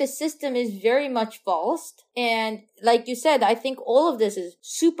 I think the system is very much false. And like you said, I think all of this is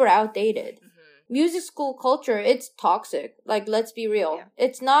super outdated. Mm-hmm. Music school culture, it's toxic. Like, let's be real. Yeah.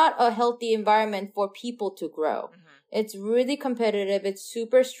 It's not a healthy environment for people to grow. Mm-hmm. It's really competitive. It's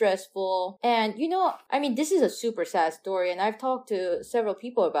super stressful. And, this is a super sad story, and I've talked to several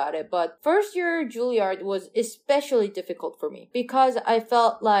people about it, but first year Juilliard was especially difficult for me because I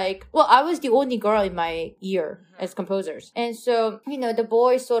felt like, I was the only girl in my year as composers. And so, the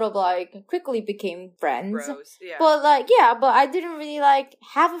boys sort of, like, quickly became friends. Bros, yeah. But, but I didn't really, like,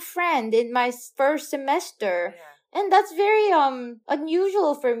 have a friend in my first semester. Yeah. And that's very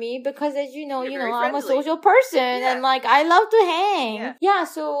unusual for me because, as you know, I'm a social person and, like, I love to hang. Yeah,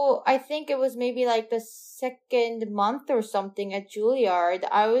 so I think it was maybe like the second month or something at Juilliard.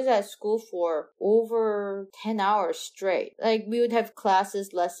 I was at school for over 10 hours straight. Like, we would have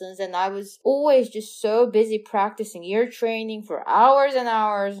classes, lessons, and I was always just so busy practicing ear training for hours and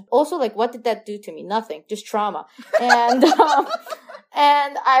hours. Also, like, what did that do to me? Nothing, just trauma. And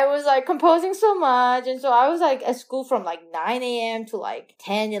and I was, like, composing so much. And so I was, like, at school from, like, 9 a.m. to, like,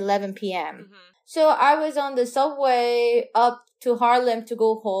 10, 11 p.m. Mm-hmm. So I was on the subway up to Harlem to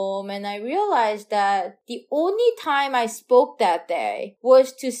go home. And I realized that the only time I spoke that day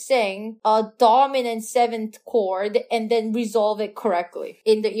was to sing a dominant seventh chord and then resolve it correctly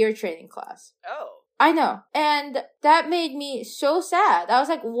in the ear training class. Oh. I know. And that made me so sad. I was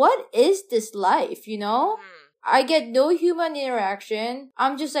like, what is this life, Mm. I get no human interaction.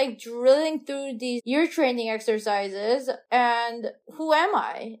 I'm just, like, drilling through these ear training exercises, and who am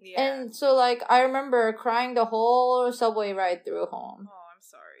I? Yeah. And so, like, I remember crying the whole subway ride through home. Oh, I'm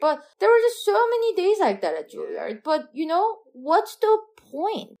sorry. But there were just so many days like that at Juilliard. But, what's the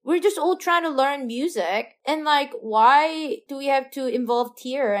point? We're just all trying to learn music, and, like, why do we have to involve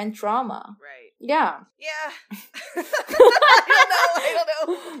tear and trauma? Right. Yeah. Yeah. I don't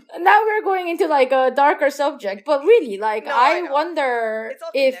know. Now we're going into, like, a darker subject, but really, like, I wonder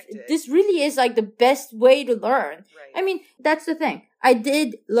if this really is, like, the best way to learn. Right. I mean, that's the thing. I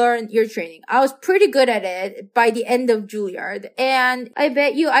did learn ear training. I was pretty good at it by the end of Juilliard, and I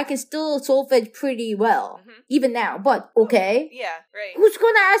bet you I can still solfege pretty well, even now, but okay. Yeah, right. Who's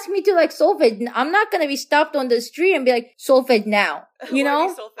gonna ask me to, like, solfege? I'm not gonna be stopped on the street and be like, solfege now.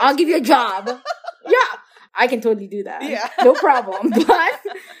 I'll give you a job. Yeah, I can totally do that. Yeah. No problem. But,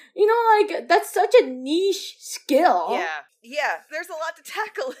 like, that's such a niche skill. Yeah. Yeah, there's a lot to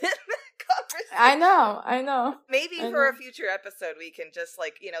tackle in that conversation. I know. Maybe for a future episode, we can just,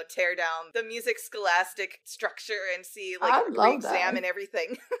 like, tear down the music scholastic structure and see, like, re-examine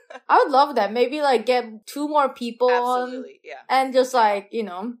everything. I would love that. Maybe, like, get 2 more people on, and just, like,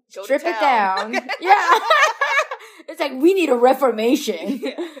 strip it down. Yeah. It's like, we need a reformation.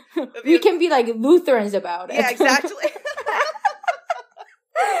 Yeah. We can be, like, Lutherans about it. Yeah, exactly.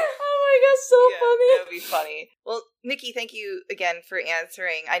 So funny. That would be funny. Well, Nikki, thank you again for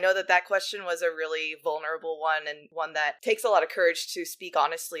answering. I know that question was a really vulnerable one and one that takes a lot of courage to speak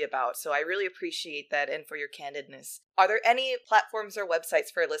honestly about. So I really appreciate that and for your candidness. Are there any platforms or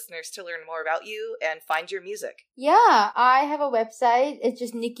websites for listeners to learn more about you and find your music? Yeah, I have a website. It's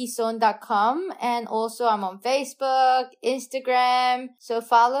just nikkisohn.com. And also I'm on Facebook, Instagram. So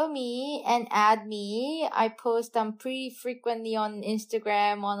follow me and add me. I post pretty frequently on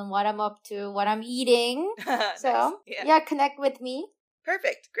Instagram on what I'm up to, what I'm eating. So nice. Connect with me.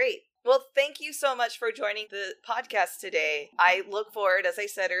 Perfect. Great. Well, thank you so much for joining the podcast today. I look forward, as I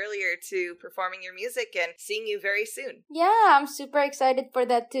said earlier, to performing your music and seeing you very soon. Yeah, I'm super excited for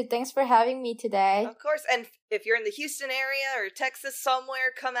that too. Thanks for having me today. Of course. And if you're in the Houston area or Texas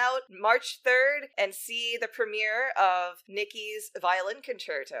somewhere, come out March 3rd and see the premiere of Nikki's violin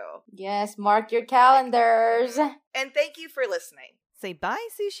concerto. Yes, mark your calendars. And thank you for listening. Say bye,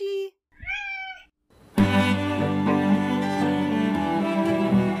 Sushi.